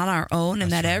things on our own,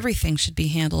 and that everything should be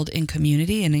handled in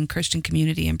community and in Christian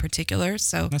community in particular.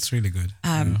 So that's really good.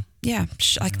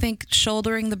 I think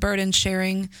shouldering the burden,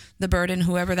 sharing the burden,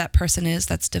 whoever that person is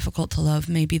that's difficult to love,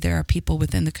 maybe there are people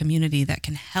within the community that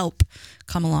can help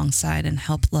come alongside and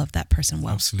help love that person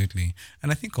well. Absolutely.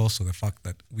 And I think also the fact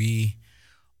that we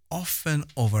often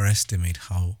overestimate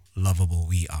how lovable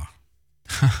we are.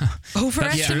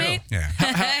 Overestimate? Yeah.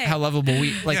 How lovable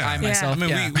I myself. I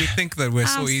mean, we think that we're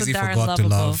so I'm so easy for darn God to lovable.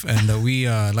 love, and that we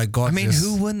are like God. I mean,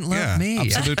 who wouldn't love me?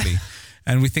 Absolutely.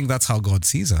 And we think that's how God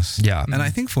sees us. Yeah. And I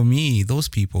think for me, those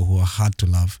people who are hard to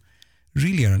love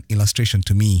really are an illustration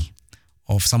to me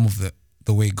of some of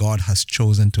the way God has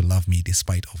chosen to love me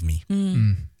despite of me.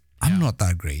 I'm not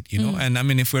that great, And I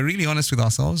mean, if we're really honest with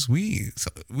ourselves, we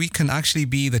can actually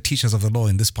be the teachers of the law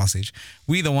in this passage.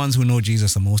 We, the ones who know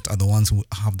Jesus the most, are the ones who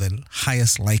have the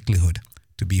highest likelihood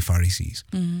to be Pharisees.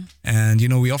 And,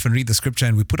 we often read the scripture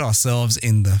and we put ourselves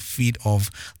in the feet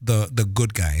of the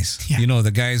good guys,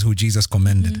 the guys who Jesus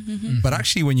commended. But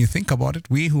actually, when you think about it,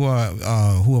 we who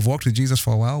have walked with Jesus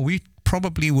for a while, we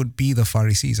probably would be the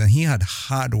Pharisees. And he had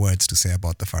hard words to say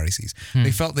about the Pharisees.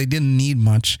 They felt they didn't need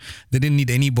much. They didn't need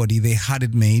anybody. They had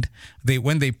it made.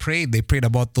 When they prayed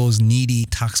about those needy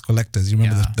tax collectors. You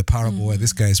remember the parable where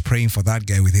this guy is praying for that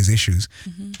guy with his issues.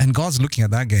 And God's looking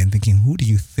at that guy and thinking, who do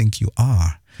you think you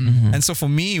are? And so for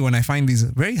me, when I find these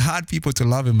very hard people to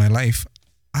love in my life,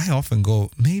 I often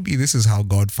go, maybe this is how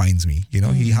God finds me.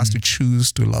 He has to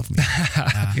choose to love me.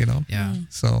 Yeah.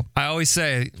 So I always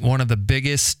say one of the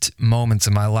biggest moments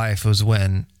in my life was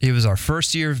when it was our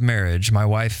first year of marriage. My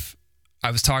wife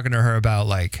I was talking to her about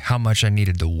like how much I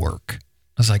needed to work.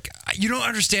 I was like, you don't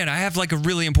understand. I have like a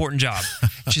really important job.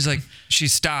 She's like, she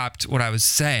stopped what I was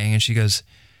saying and she goes,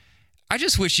 I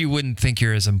just wish you wouldn't think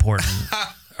you're as important.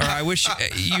 Or I wish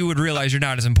you would realize you're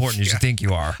not as important as you think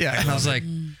you are. Yeah, and I was like,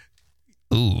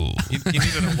 ooh. You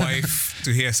needed a wife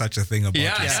to hear such a thing about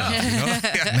yourself. You know?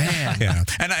 Man. Yeah.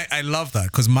 And I love that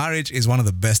because marriage is one of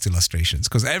the best illustrations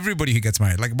because everybody who gets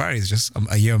married, like Barry is just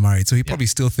a year married, so he probably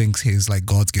still thinks he's like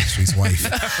God's gift to his wife.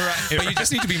 Right. But you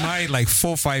just need to be married like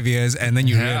 4 or 5 years and then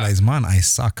you realize, man, I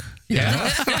suck. Yeah. You know?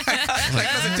 Like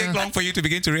it doesn't take long for you to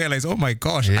begin to realize, oh my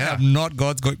gosh, I Yeah. am not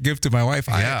God's gift to my wife.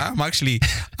 Yeah. I'm actually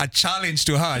a challenge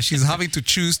to her. She's having to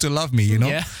choose to love me, you know?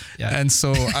 Yeah. Yeah. And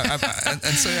so,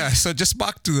 so just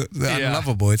back to the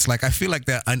unlovable. It's like I feel like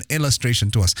they're an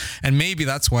illustration to us, and maybe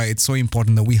that's why it's so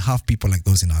important that we have people like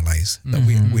those in our lives. That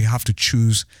we have to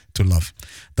choose to love.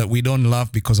 That we don't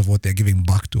love because of what they're giving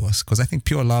back to us. Because I think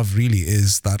pure love really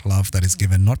is that love that is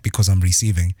given not because I'm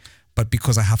receiving, but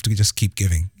because I have to just keep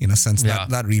giving. In a sense,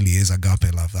 that really is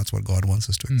agape love. That's what God wants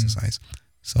us to exercise.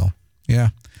 So yeah.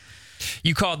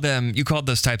 You called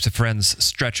those types of friends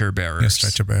stretcher bearers. Yeah,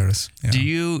 stretcher bearers. Yeah. Do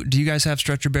you guys have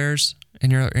stretcher bearers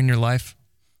in your life?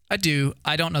 I do.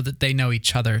 I don't know that they know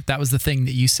each other. That was the thing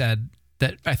that you said.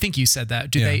 That I think you said that.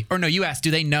 Do they? Or no, you asked.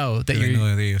 Do they know that They you're?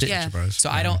 know they're stretcher bearers. So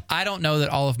I don't know that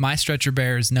all of my stretcher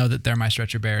bearers know that they're my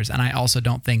stretcher bearers, and I also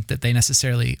don't think that they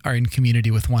necessarily are in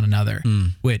community with one another,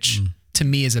 which to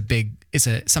me is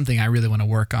something I really want to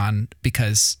work on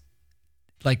because,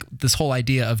 like this whole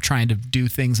idea of trying to do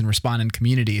things and respond in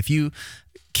community, if you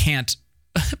can't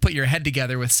put your head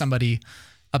together with somebody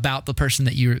about the person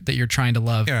that you're trying to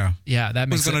love, that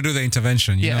makes who's going to do the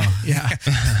intervention? You know?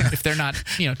 If they're not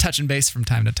touching base from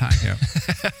time to time.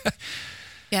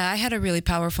 Yeah, I had a really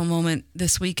powerful moment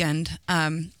this weekend.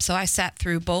 So I sat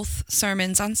through both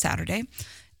sermons on Saturday,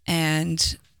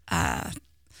 and I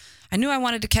knew I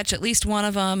wanted to catch at least one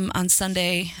of them on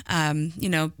Sunday.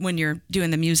 When you're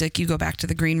doing the music, you go back to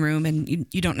the green room, and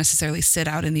you don't necessarily sit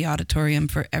out in the auditorium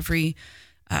for every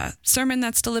sermon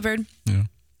that's delivered. Yeah.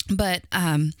 But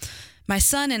my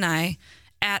son and I,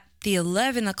 at the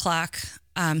 11 o'clock,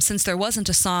 since there wasn't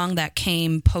a song that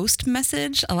came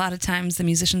post-message, a lot of times the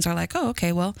musicians are like, oh,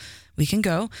 okay, well, we can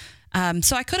go.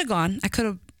 So I could have gone. I could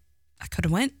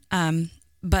have went.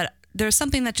 But there's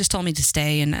something that just told me to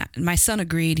stay, and my son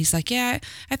agreed. He's like, yeah,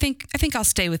 I think I'll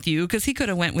stay with you, because he could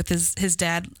have went with his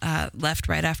dad, left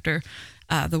right after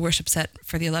the worship set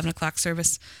for the 11 o'clock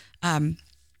service.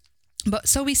 But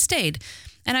so we stayed.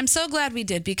 And I'm so glad we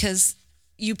did, because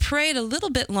you prayed a little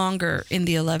bit longer in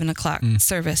the 11 o'clock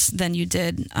service than you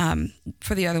did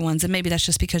for the other ones. And maybe that's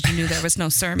just because you knew there was no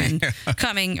sermon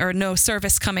coming, or no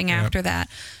service coming after that.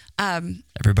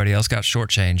 Everybody else got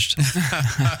shortchanged.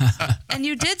 And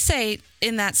you did say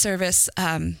in that service,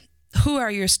 who are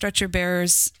your stretcher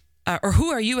bearers, or who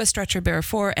are you a stretcher bearer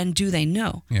for, and do they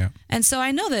know? Yeah. And so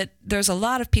I know that there's a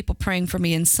lot of people praying for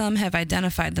me, and some have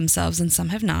identified themselves and some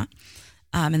have not.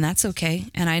 And that's okay.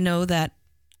 And I know that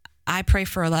I pray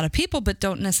for a lot of people, but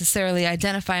don't necessarily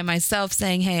identify myself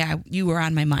saying, hey, you were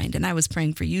on my mind and I was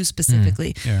praying for you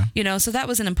specifically. So that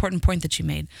was an important point that you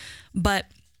made. But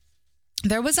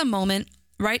there was a moment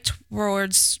right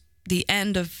towards the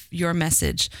end of your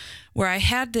message where I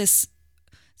had this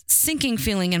sinking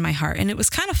feeling in my heart, and it was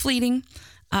kind of fleeting.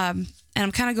 And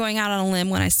I'm kind of going out on a limb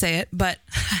when I say it, but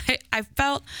I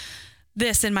felt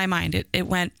this in my mind. It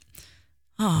went,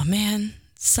 oh man,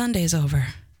 Sunday's over.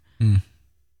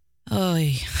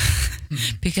 Oy.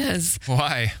 Because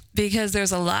why? Because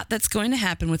there's a lot that's going to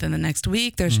happen within the next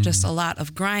week. There's just a lot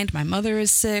of grind. My mother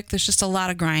is sick. There's just a lot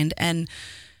of grind. And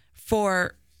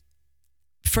for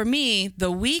me,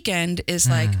 the weekend is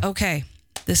like, okay,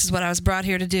 this is what I was brought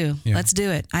here to do. Yeah. Let's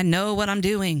do it. I know what I'm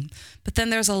doing. But then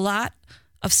there's a lot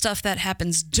of stuff that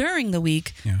happens during the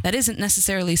week that isn't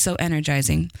necessarily so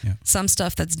energizing. Yeah. Some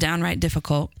stuff that's downright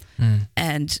difficult.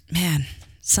 And man,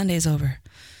 Sunday's over.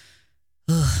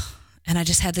 Ugh. And I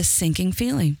just had this sinking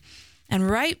feeling. And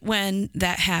right when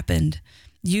that happened,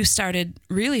 you started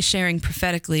really sharing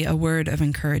prophetically a word of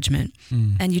encouragement.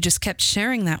 And you just kept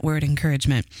sharing that word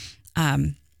encouragement,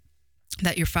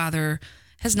 that your Father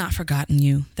has not forgotten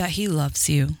you, that he loves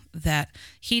you, that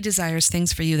he desires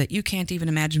things for you that you can't even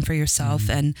imagine for yourself.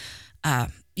 And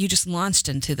you just launched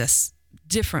into this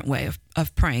different way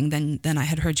of praying than I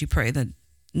had heard you pray the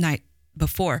night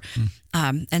before.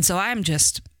 And so I'm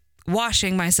just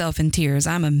washing myself in tears.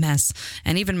 I'm a mess.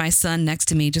 And even my son next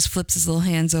to me just flips his little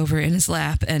hands over in his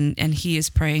lap, and he is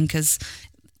praying, because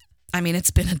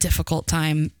it's been a difficult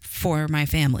time for my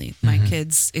family, my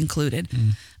kids included.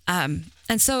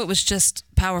 And so it was just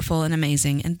powerful and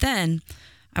amazing. And then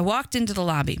I walked into the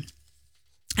lobby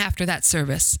after that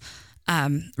service,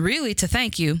 really to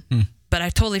thank you, but I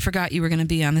totally forgot you were going to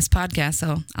be on this podcast,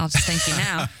 so I'll just thank you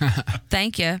now.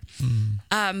 Thank you.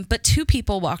 But two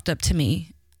people walked up to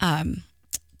me,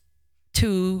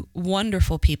 two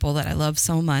wonderful people that I love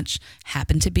so much,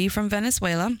 happen to be from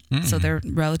Venezuela, so they're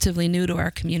relatively new to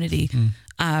our community.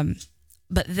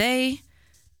 But they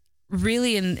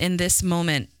really in this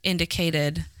moment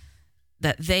indicated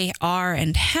that they are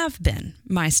and have been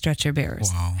my stretcher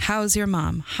bearers. Wow. How's your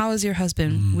mom? How is your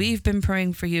husband? We've been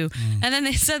praying for you. And then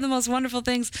they said the most wonderful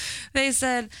things. They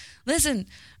said, listen,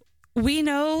 we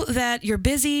know that you're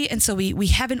busy, and so we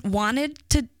haven't wanted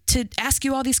to ask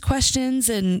you all these questions,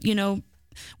 and, you know,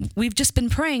 we've just been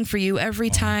praying for you every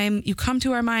time you come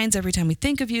to our minds, every time we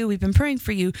think of you, we've been praying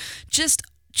for you.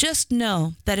 Just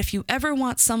know that if you ever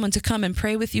want someone to come and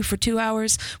pray with you for 2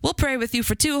 hours, we'll pray with you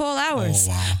for 2 whole hours.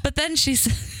 Oh, wow. But then she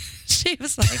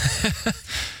was like,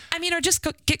 I mean, or just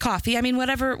get coffee. I mean,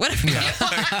 whatever.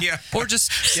 Yeah. Or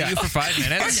just see you for 5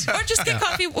 minutes. Or just get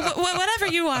coffee, whatever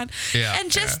you want. Yeah.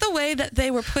 And just the way that they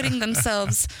were putting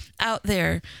themselves out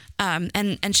there.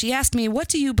 And she asked me, what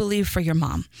do you believe for your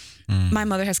mom? My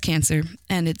mother has cancer,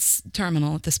 and it's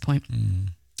terminal at this point.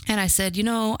 And I said, you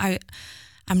know,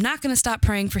 I'm not going to stop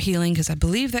praying for healing because I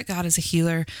believe that God is a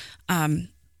healer.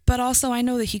 But also I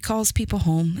know that he calls people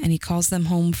home, and he calls them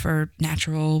home for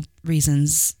natural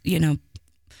reasons. You know,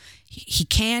 he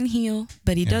can heal,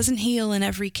 but he doesn't heal in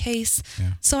every case.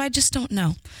 Yeah. So I just don't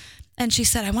know. And she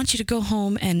said, I want you to go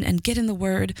home and get in the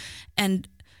word and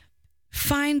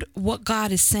find what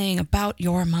God is saying about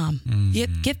your mom.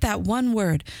 Get that one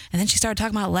word. And then she started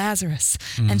talking about Lazarus.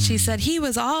 And she said, he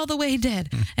was all the way dead.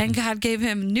 And God gave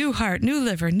him new heart, new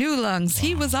liver, new lungs. Wow.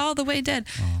 He was all the way dead.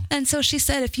 Wow. And so she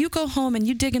said, if you go home and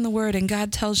you dig in the word and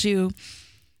God tells you,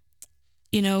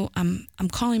 you know, I'm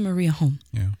calling Maria home.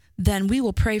 Yeah. Then we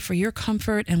will pray for your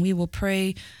comfort, and we will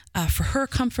pray for her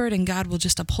comfort, and God will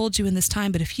just uphold you in this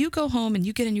time. But if you go home and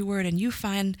you get in your word and you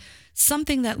find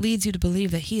something that leads you to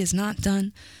believe that he is not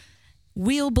done,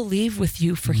 we'll believe with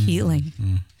you for healing.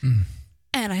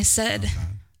 And I said,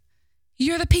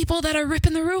 you're the people that are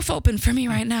ripping the roof open for me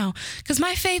right now, because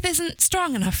my faith isn't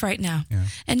strong enough right now. Yeah.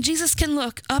 And Jesus can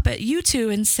look up at you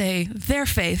two and say, their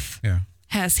faith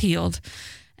has healed.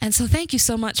 And so thank you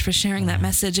so much for sharing that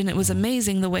message. And it was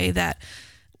amazing the way that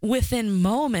within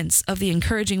moments of the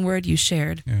encouraging word you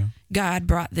shared, God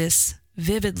brought this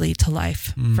vividly to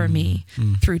life for me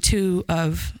through two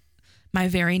of my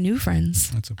very new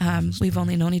friends. We've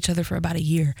only known each other for about a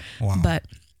year, but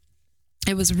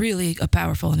it was really a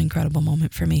powerful and incredible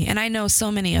moment for me. And I know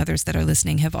so many others that are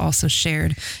listening have also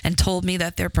shared and told me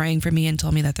that they're praying for me and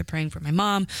told me that they're praying for my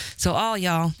mom. So all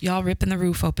y'all ripping the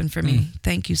roof open for me.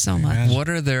 Thank you so much. What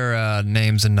are their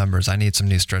names and numbers? I need some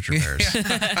new stretcher bearers.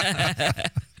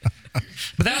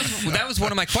 But that was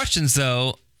one of my questions,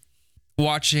 though.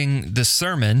 Watching the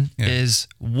sermon is,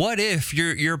 what if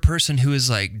you're a person who is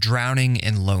like drowning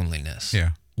in loneliness?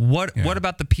 Yeah. What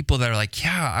about the people that are like,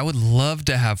 I would love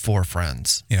to have 4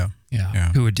 friends.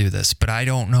 Who would do this, but I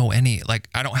don't know any. Like,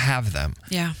 I don't have them.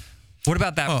 Yeah. What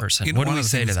about that person? What do we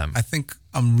say to them? I think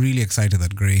I'm really excited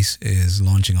that Grace is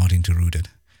launching out into Rooted,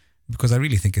 because I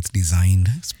really think it's designed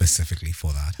specifically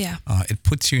for that. Yeah. It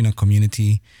puts you in a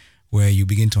community where you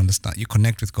begin to understand. You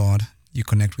connect with God, you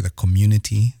connect with a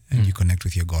community, and you connect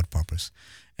with your God purpose.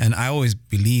 And I always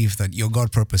believe that your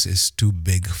God purpose is too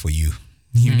big for you.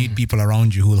 You need people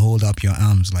around you who will hold up your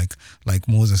arms like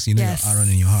Moses, you know, your Aaron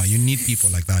in your heart. You need people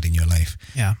like that in your life.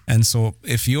 Yeah. And so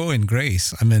if you're in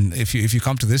Grace, I mean, if you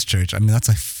come to this church, I mean, that's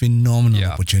a phenomenal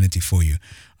opportunity for you.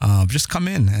 Just come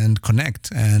in and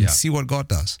connect and see what God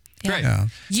does. Yeah. Great. Yeah.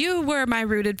 You were my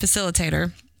Rooted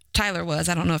facilitator. Tyler was.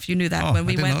 I don't know if you knew that when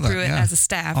we went through it as a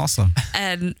staff. Awesome.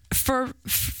 And for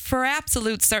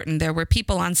absolute certain, there were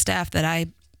people on staff that I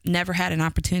never had an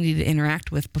opportunity to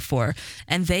interact with before,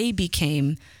 and they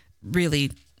became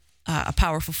really a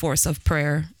powerful force of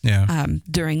prayer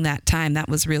during that time. That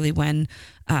was really when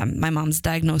my mom's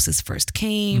diagnosis first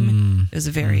came. It was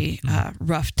a very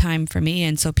rough time for me,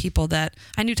 and so people that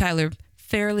I knew Tyler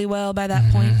fairly well by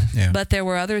that point, but there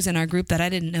were others in our group that I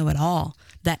didn't know at all,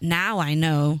 that now I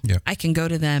know I can go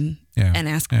to them and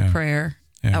ask for prayer.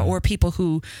 Or people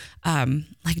who,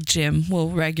 like Jim, will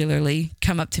regularly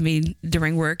come up to me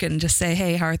during work and just say,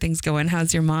 hey, how are things going?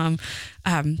 How's your mom?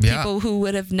 People who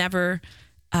would have never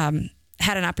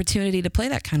had an opportunity to play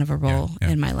that kind of a role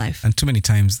in my life. And too many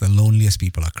times the loneliest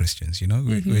people are Christians, you know?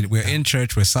 We're in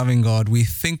church, we're serving God, we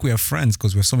think we are friends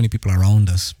because we have so many people around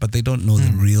us, but they don't know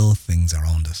the real things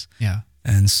around us. Yeah.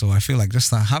 And so I feel like just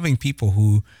having people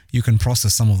who you can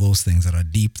process some of those things that are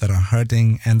deep, that are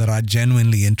hurting, and that are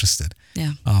genuinely interested.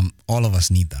 Yeah. All of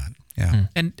us need that. Yeah.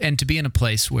 And to be in a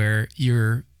place where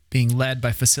you're being led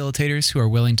by facilitators who are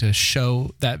willing to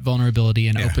show that vulnerability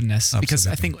and openness. Absolutely. Because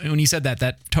I think when you said that,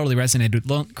 that totally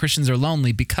resonated. Christians are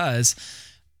lonely because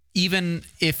even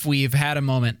if we've had a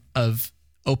moment of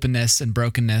openness and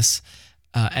brokenness,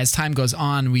 as time goes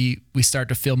on, we start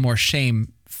to feel more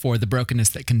shame for the brokenness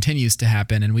that continues to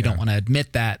happen, and we don't want to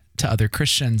admit that to other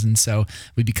Christians, and so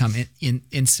we become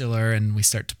insular and we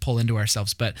start to pull into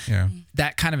ourselves. But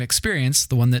that kind of experience,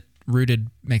 the one that Rooted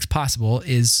makes possible,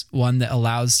 is one that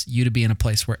allows you to be in a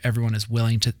place where everyone is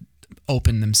willing to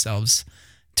open themselves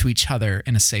to each other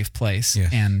in a safe place,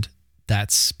 and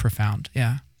that's profound.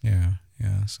 Yeah.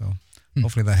 So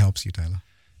hopefully that helps you, Tyler.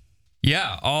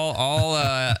 Yeah, all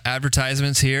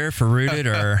advertisements here for Rooted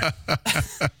are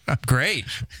great.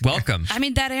 Welcome. I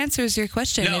mean, that answers your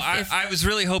question. No, I was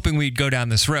really hoping we'd go down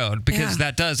this road because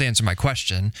that does answer my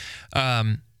question.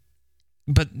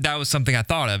 But that was something I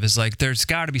thought of, is like, there's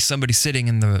got to be somebody sitting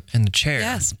in the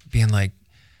chair being like,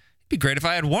 it'd be great if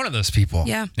I had one of those people.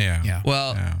 Yeah.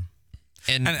 Well,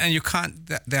 and you can't,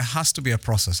 there has to be a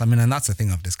process. I mean, and that's the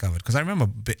thing I've discovered, because I remember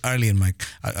early in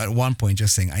at one point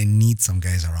just saying, I need some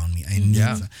guys around me. I need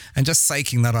some, and just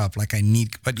psyching that up. Like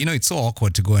but it's so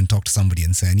awkward to go and talk to somebody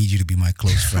and say, I need you to be my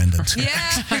close friend. And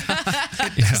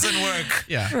it doesn't work.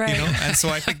 Yeah. Right. And so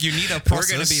I think you need a process.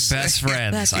 We're going to be best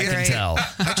friends. I can tell.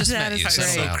 I just met you.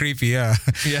 That's so creepy. Yeah.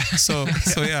 So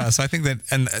I think that,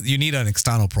 and you need an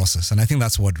external process. And I think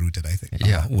that's what Rooted, I think,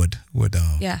 would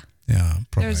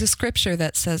There's a scripture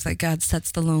that says that God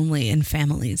sets the lonely in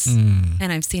families,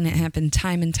 and I've seen it happen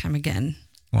time and time again.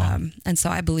 Wow. And so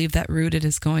I believe that Rooted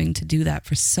is going to do that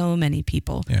for so many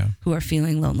people who are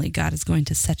feeling lonely. God is going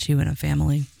to set you in a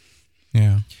family.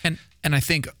 Yeah. And I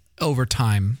think over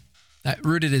time, that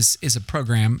Rooted is a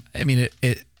program. I mean,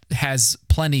 it has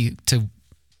plenty to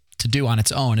do on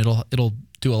its own. It'll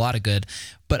do a lot of good,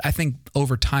 but I think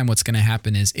over time, what's going to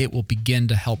happen is it will begin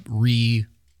to help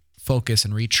refocus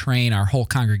and retrain our whole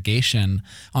congregation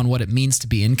on what it means to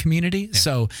be in community. Yeah.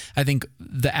 So I think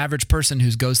the average person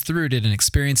who goes through it and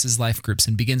experiences life groups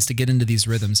and begins to get into these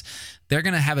rhythms, they're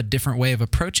going to have a different way of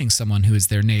approaching someone who is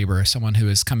their neighbor, someone who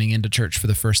is coming into church for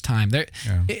the first time.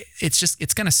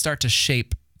 It's going to start to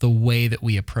shape the way that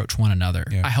we approach one another.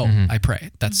 Yeah. I hope, I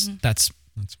pray. That's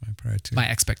my prayer too. My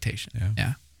expectation.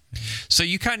 Yeah. So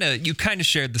you kind of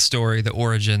shared the story, the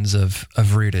origins of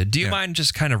Rooted. Do you mind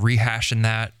just kind of rehashing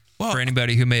that for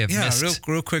anybody who may have missed?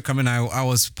 Real quick. I mean, I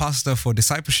was pastor for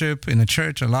discipleship in a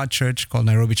large church called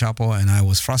Nairobi Chapel, and I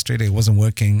was frustrated. It wasn't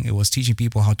working. It was teaching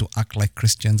people how to act like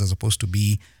Christians as opposed to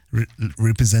be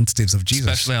representatives of Jesus,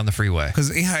 especially on the freeway.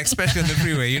 Especially on the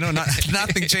freeway,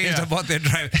 nothing changed about their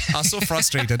drive. I was so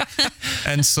frustrated,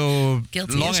 and so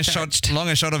long and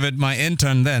short of it, my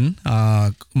intern then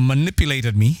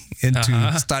manipulated me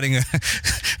into starting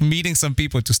meeting some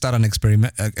people to start an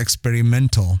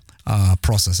experimental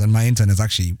process. And my intern is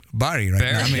actually Barry now.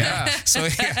 I mean,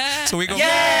 so we go.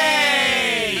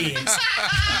 Yay!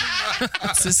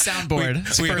 It's his soundboard.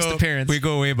 It's first appearance. We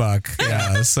go way back.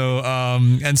 Yeah.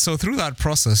 So through that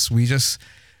process, we just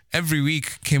every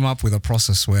week came up with a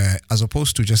process where, as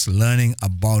opposed to just learning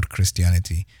about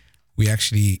Christianity, we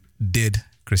actually did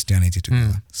Christianity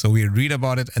together. So we read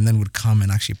about it and then would come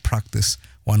and actually practice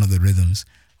one of the rhythms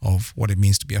of what it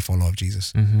means to be a follower of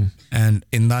Jesus. And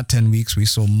in that 10 weeks, we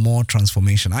saw more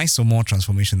transformation. I saw more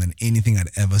transformation than anything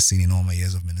I'd ever seen in all my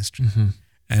years of ministry.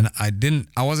 And I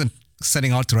wasn't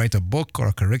setting out to write a book or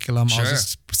a curriculum. I was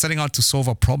just setting out to solve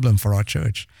a problem for our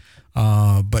church.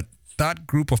 But that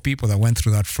group of people that went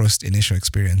through that first initial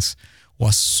experience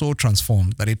was so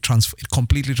transformed that it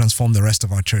completely transformed the rest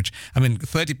of our church. I mean,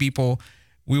 30 people,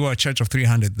 we were a church of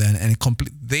 300 then, and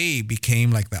they became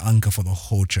like the anchor for the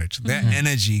whole church. Their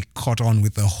energy caught on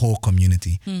with the whole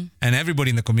community. And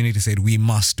everybody in the community said, we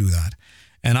must do that.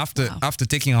 And after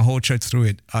taking our whole church through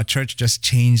it, our church just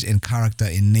changed in character,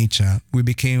 in nature. We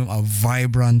became a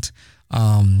vibrant,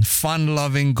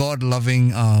 fun-loving,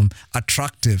 God-loving,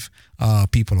 attractive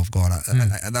people of God.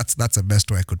 That's the best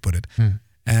way I could put it.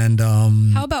 And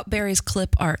how about Barry's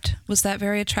clip art? Was that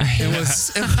very attractive? It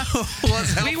was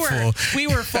helpful. We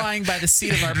were flying by the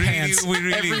seat of our pants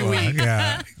every week.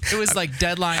 Yeah. It was like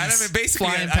deadlines. And I mean, basically,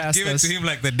 I'd give it to him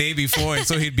like the day before, and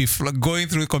so he'd be going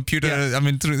through the computer. Yeah. I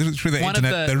mean, through the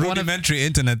internet, the rudimentary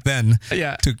internet then,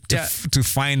 to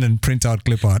find and print out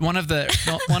clip art. One of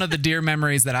the dear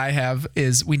memories that I have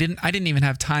is I didn't even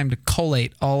have time to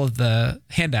collate all of the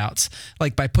handouts,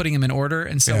 like by putting them in order.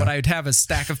 And so what I would have is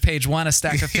stack of page 1, a stack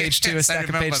stack of page 2, a stack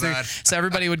of page 3. So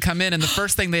everybody would come in, and the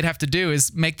first thing they'd have to do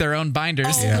is make their own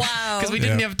binders. Oh, wow. Because we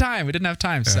didn't have time. We didn't have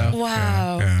time. So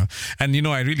Wow. Yeah. And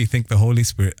I really think the Holy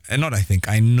Spirit, and not I think,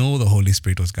 I know the Holy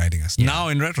Spirit was guiding us. Now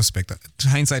in retrospect,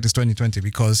 hindsight is 2020,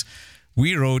 because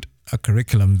we wrote a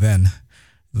curriculum then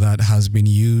that has been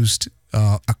used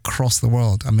across the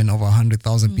world. Over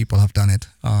 100,000 people have done it.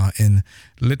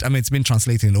 It's been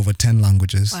translated in over 10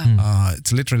 languages. Wow.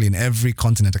 It's literally in every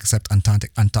continent except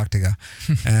Antarctica,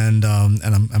 and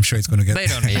I'm sure it's going to get. They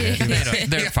don't need it.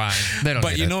 They're fine. They don't.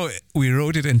 But need it. we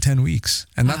wrote it in 10 weeks,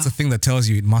 and that's the thing that tells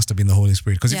you it must have been the Holy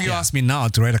Spirit. Because if you ask me now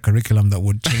to write a curriculum that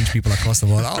would change people across the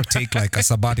world, I'll take like a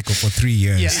sabbatical for 3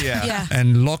 years,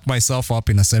 and lock myself up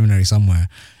in a seminary somewhere.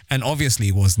 And obviously,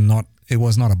 it was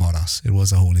not about us. It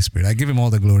was the Holy Spirit. I give him all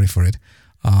the glory for it.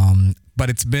 But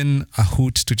it's been a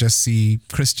hoot to just see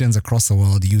Christians across the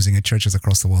world using it, churches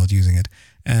across the world using it,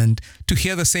 and to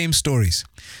hear the same stories.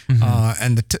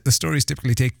 And the stories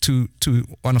typically take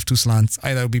one of two slants.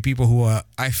 Either it'll be people who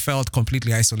I felt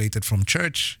completely isolated from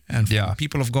church and from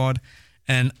people of God,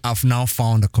 and I've now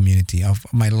found a community.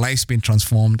 My life's been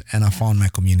transformed, and I found my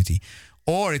community.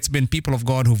 Or it's been people of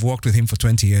God who've walked with him for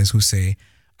 20 years who say,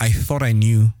 I thought I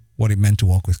knew what it meant to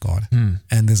walk with God.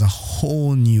 And there's a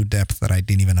whole new depth that I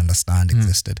didn't even understand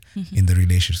existed in the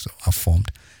relationships I've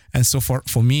formed. And so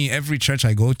for me, every church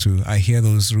I go to, I hear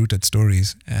those rooted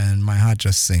stories and my heart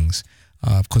just sings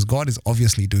because God is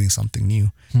obviously doing something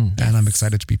new and I'm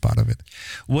excited to be part of it.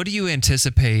 What do you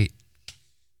anticipate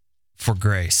for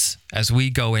Grace as we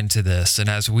go into this and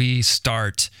as we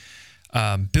start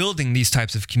building these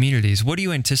types of communities? What do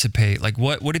you anticipate? Like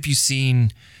what have you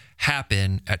seen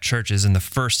happen at churches in the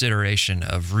first iteration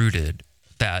of Rooted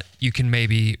that you can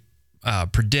maybe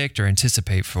predict or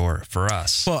anticipate for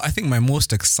us? Well, I think my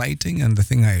most exciting and the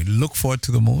thing I look forward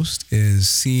to the most is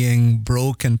seeing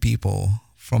broken people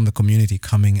from the community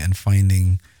coming and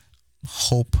finding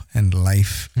hope and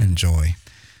life and joy.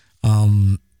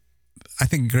 I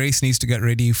think Grace needs to get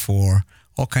ready for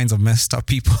all kinds of messed up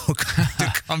people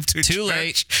to come to Too church.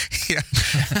 late. Yeah,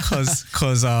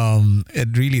 because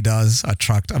it really does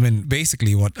attract.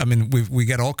 Basically, we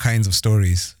get all kinds of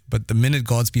stories, but the minute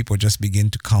God's people just begin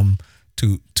to come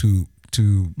to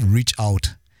reach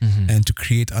out and to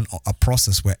create a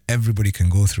process where everybody can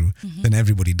go through, then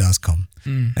everybody does come.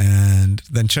 And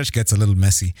then church gets a little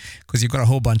messy because you've got a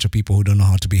whole bunch of people who don't know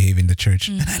how to behave in the church.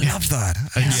 And I love that.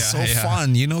 It's so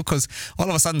fun, because all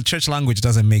of a sudden church language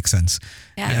doesn't make sense.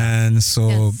 And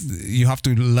so you have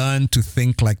to learn to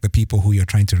think like the people who you're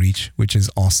trying to reach, which is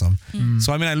awesome.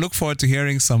 So I look forward to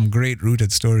hearing some great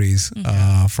rooted stories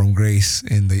from Grace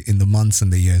in the months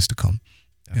and the years to come.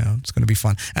 Yeah, it's going to be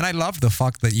fun. And I love the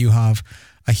fact that you have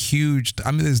a huge,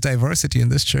 there's diversity in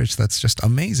this church that's just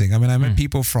amazing. I met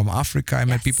people from Africa. I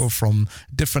met people from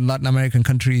different Latin American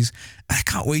countries. I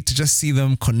can't wait to just see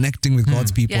them connecting with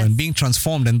God's people and being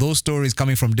transformed, and those stories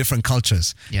coming from different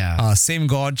cultures. Same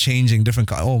God changing different.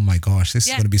 Oh my gosh, this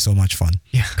is going to be so much fun.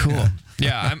 Yeah, cool.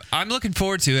 Yeah, I'm looking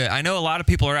forward to it. I know a lot of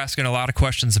people are asking a lot of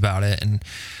questions about it, and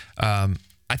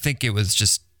I think it was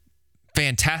just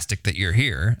fantastic that you're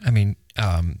here.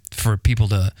 For people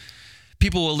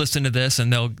will listen to this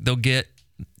and they'll get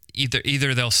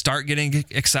either they'll start getting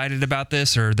excited about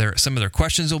this, or some of their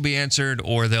questions will be answered,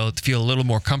 or they'll feel a little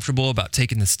more comfortable about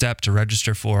taking the step to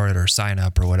register for it or sign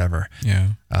up or whatever.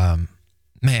 Yeah.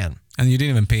 Man. And you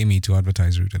didn't even pay me to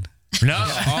advertise Rooted. No,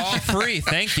 all free.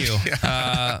 Thank you.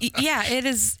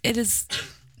 It is.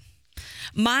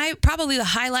 Probably the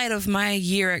highlight of my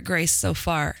year at Grace so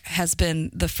far has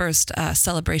been the first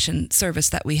celebration service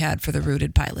that we had for the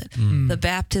Rooted pilot. The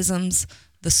baptisms,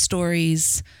 the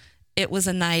stories. It was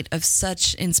a night of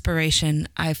such inspiration.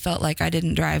 I felt like I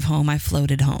didn't drive home. I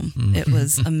floated home. It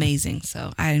was amazing.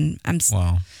 So I'm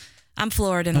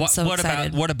floored and I'm so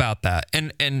excited. What about that?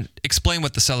 And explain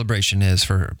what the celebration is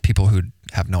for people who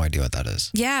have no idea what that is.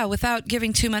 Yeah, without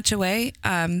giving too much away.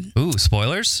 Ooh,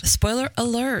 spoilers? Spoiler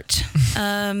alert.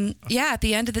 At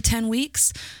the end of the 10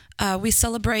 weeks, we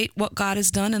celebrate what God has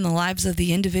done in the lives of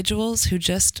the individuals who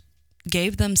just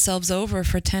gave themselves over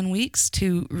for 10 weeks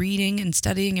to reading and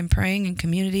studying and praying and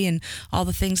community and all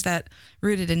the things that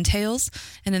Rooted entails.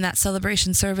 And in that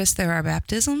celebration service, there are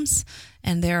baptisms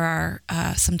and there are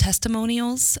some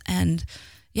testimonials. And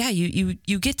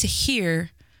you get to hear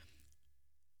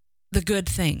the good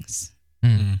things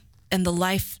and the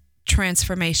life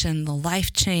transformation, the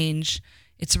life change.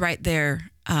 It's right there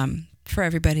for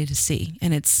everybody to see,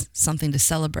 and it's something to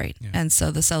celebrate. Yeah. And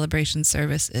so the celebration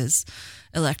service is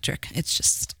electric. It's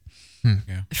just,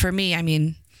 for me,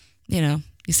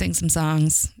 you sing some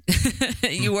songs,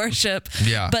 you worship,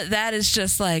 but that is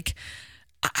just like,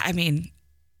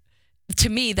 to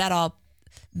me,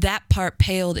 that part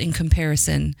paled in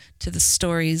comparison to the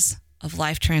stories of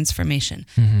life transformation.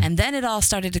 And then it all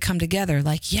started to come together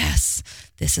like, yes,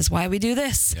 this is why we do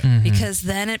this, because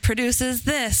then it produces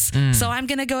this. So I'm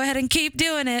going to go ahead and keep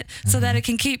doing it so that it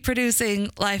can keep producing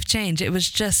life change. It was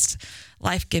just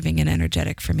life-giving and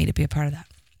energetic for me to be a part of that.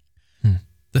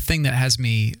 The thing that has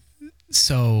me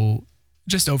so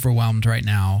just overwhelmed right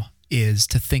now is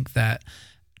to think that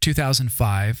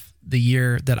 2005, the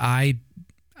year that I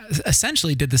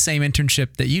essentially did the same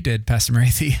internship that you did, Pastor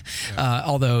Murithi,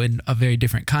 although in a very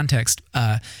different context.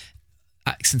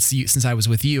 Since I was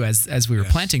with you as we were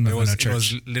planting Movement Church, it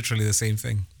was literally the same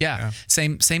thing. Yeah.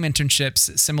 Same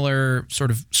internships, similar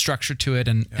sort of structure to it,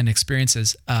 and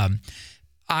experiences.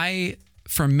 I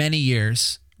for many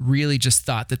years really just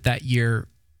thought that year,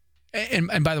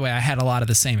 and by the way, I had a lot of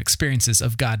the same experiences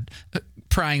of God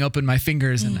prying open my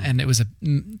fingers, and it was a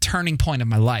turning point of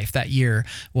my life. That year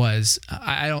was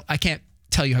I can't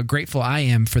tell you how grateful I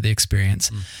am for the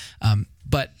experience.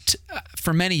 But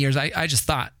for many years, I just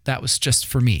thought that was just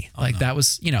for me. That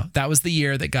was the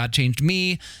year that God changed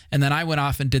me. And then I went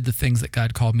off and did the things that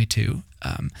God called me to.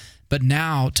 But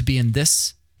now to be in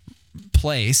this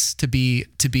place, to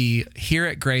be here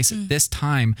at Grace at this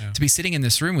time, to be sitting in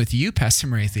this room with you, Pastor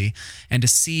Murithi, and to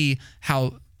see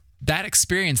how that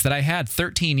experience that I had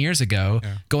 13 years ago,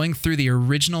 going through the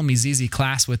original Mizizi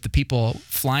class with the people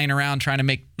flying around trying to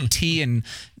make tea and,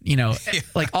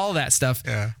 like all that stuff.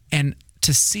 And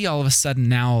to see all of a sudden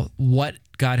now what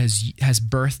God has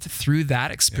birthed through that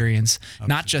experience,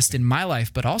 not just in my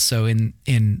life, but also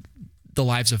in the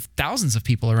lives of thousands of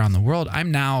people around the world.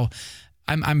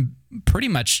 I'm pretty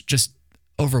much just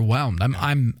overwhelmed.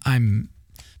 I'm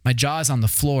my jaw is on the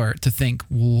floor to think,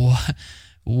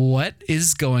 what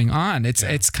is going on?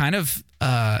 It's kind of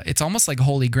it's almost like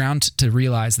holy ground to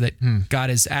realize that God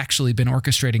has actually been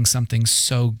orchestrating something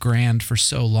so grand for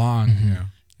so long,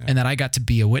 and that I got to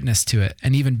be a witness to it,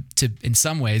 and even to in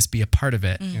some ways be a part of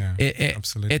it.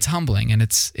 Absolutely. It's humbling and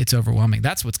it's overwhelming.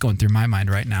 That's what's going through my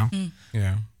mind right now.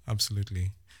 Yeah,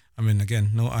 absolutely. I mean,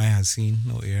 again, no eye has seen,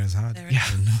 no ear has heard.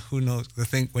 And who knows? The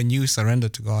thing when you surrender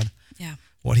to God,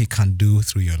 what He can do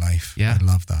through your life. I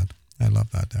love that.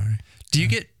 Dari. Do you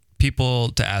get people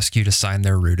to ask you to sign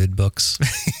their Rooted books?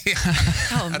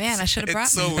 Oh man, I should have brought.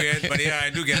 It's so weird, but I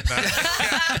do get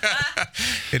that.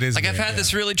 It is like weird, I've had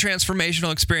this really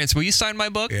transformational experience. Will you sign my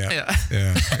book? Yeah.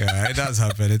 It does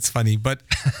happen. It's funny, but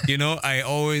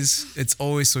it's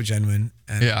always so genuine,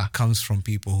 and it comes from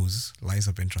people whose lives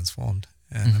have been transformed.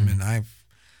 And I mean,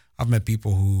 I've met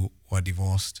people who were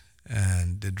divorced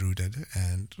and did Rooted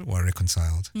and were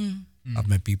reconciled. I've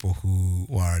met people who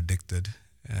were addicted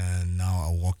and now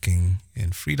are walking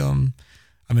in freedom.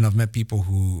 I mean, I've met people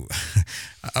who,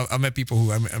 I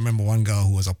remember one girl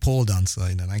who was a pole dancer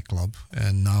in a nightclub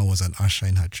and now was an usher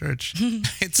in her church.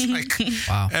 It's like,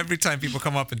 every time people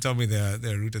come up and tell me their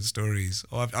Rooted stories.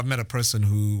 Or I've met a person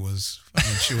who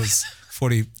she was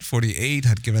 48,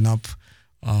 had given up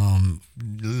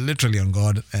literally on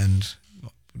God and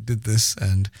did this,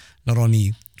 and not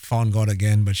only found God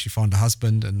again, but she found a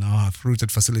husband and now have Rooted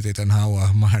facilitator and now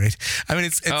are married. I mean,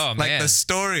 it's like the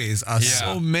stories are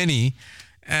so many,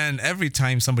 and every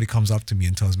time somebody comes up to me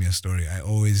and tells me a story, I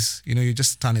always, you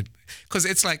just turn it, because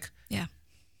it's like,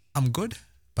 I'm good,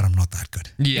 but I'm not that good.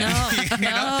 No. No.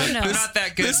 I'm not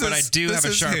that good, but I do have a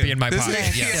Sharpie in my pocket.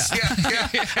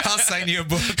 I'll sign your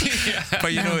book.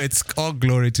 But it's all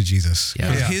glory to Jesus.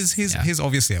 He's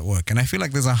obviously at work. And I feel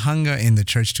like there's a hunger in the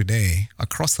church today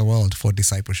across the world for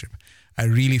discipleship. I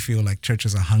really feel like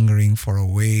churches are hungering for a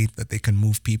way that they can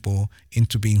move people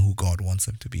into being who God wants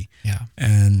them to be.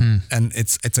 And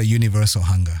it's a universal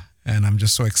hunger. And I'm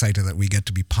just so excited that we get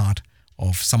to be part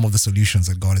of some of the solutions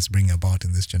that God is bringing about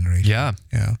in this generation. Yeah.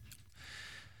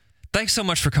 Thanks so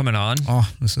much for coming on.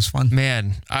 Oh, this is fun.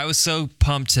 Man, I was so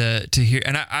pumped to hear.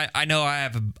 And I know I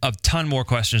have a ton more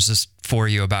questions just for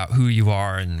you about who you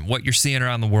are and what you're seeing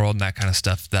around the world and that kind of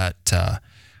stuff that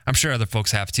I'm sure other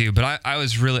folks have too. But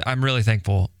I'm really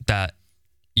thankful that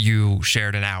you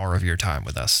shared an hour of your time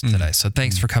with us today. So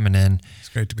thanks for coming in. It's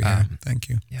great to be here. Thank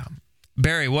you. Yeah.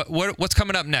 Barry, what's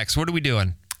coming up next? What are we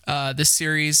doing? This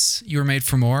series, You Were Made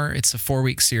for More, it's a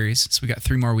 4-week series, so we got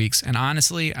 3 more weeks. And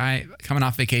honestly, coming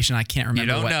off vacation, I can't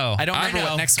remember. You don't know. I don't remember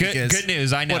what next week is. Good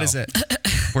news, I know. What is it?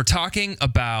 We're talking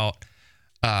about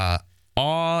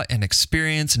awe and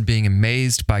experience and being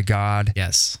amazed by God.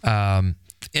 Yes.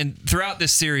 And throughout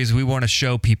this series, we want to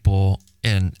show people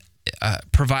and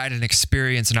provide an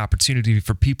experience and opportunity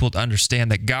for people to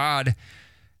understand that God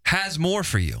has more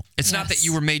for you. It's not that Yes.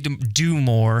 you were made to do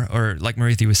more, or like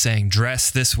Murithi was saying, dress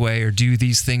this way or do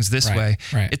these things this way.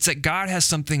 Right. It's that God has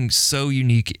something so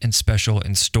unique and special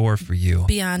in store for you.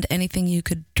 Beyond anything you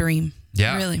could dream.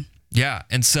 Yeah. Really. Yeah.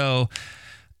 And so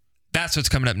that's what's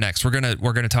coming up next. We're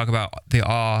gonna talk about the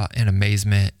awe and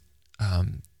amazement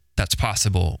that's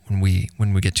possible when we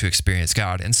get to experience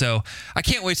God. And so I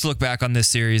can't wait to look back on this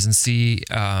series and see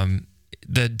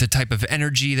the type of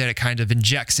energy that it kind of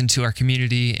injects into our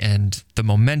community and the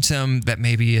momentum that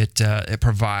maybe it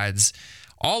provides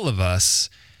all of us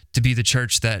to be the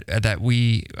church that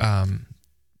we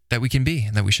can be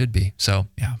and that we should be. So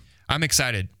Yeah. I'm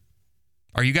excited.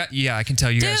 Are you guys? Yeah, I can tell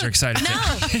you guys are excited.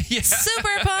 No, Yeah.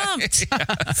 super pumped.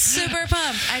 Super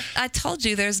pumped. I told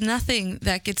you there's nothing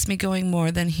that gets me going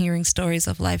more than hearing stories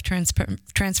of life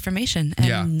transformation. And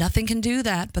Yeah. nothing can do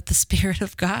that but the Spirit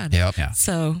of God. Yep. Yeah.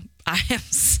 So I am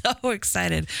so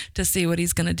excited to see what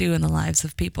he's going to do in the lives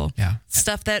of people. Yeah.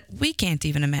 Stuff that we can't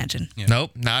even imagine. Yeah.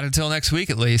 Nope, not until next week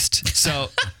at least.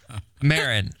 So,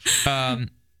 Maron,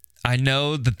 I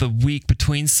know that the week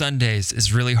between Sundays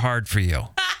is really hard for you.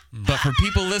 But for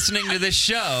people listening to this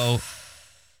show,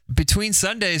 between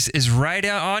Sundays is right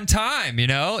on time, you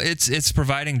know? It's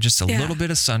providing just a little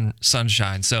bit of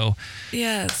sunshine. So,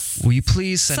 Yes. will you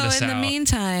please send us So in out? the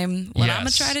meantime, what I'm going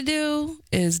Yes. to try to do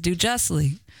is do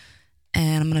justly.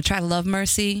 And I'm going to try to love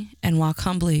mercy and walk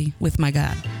humbly with my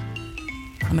God.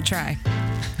 I'm going to try.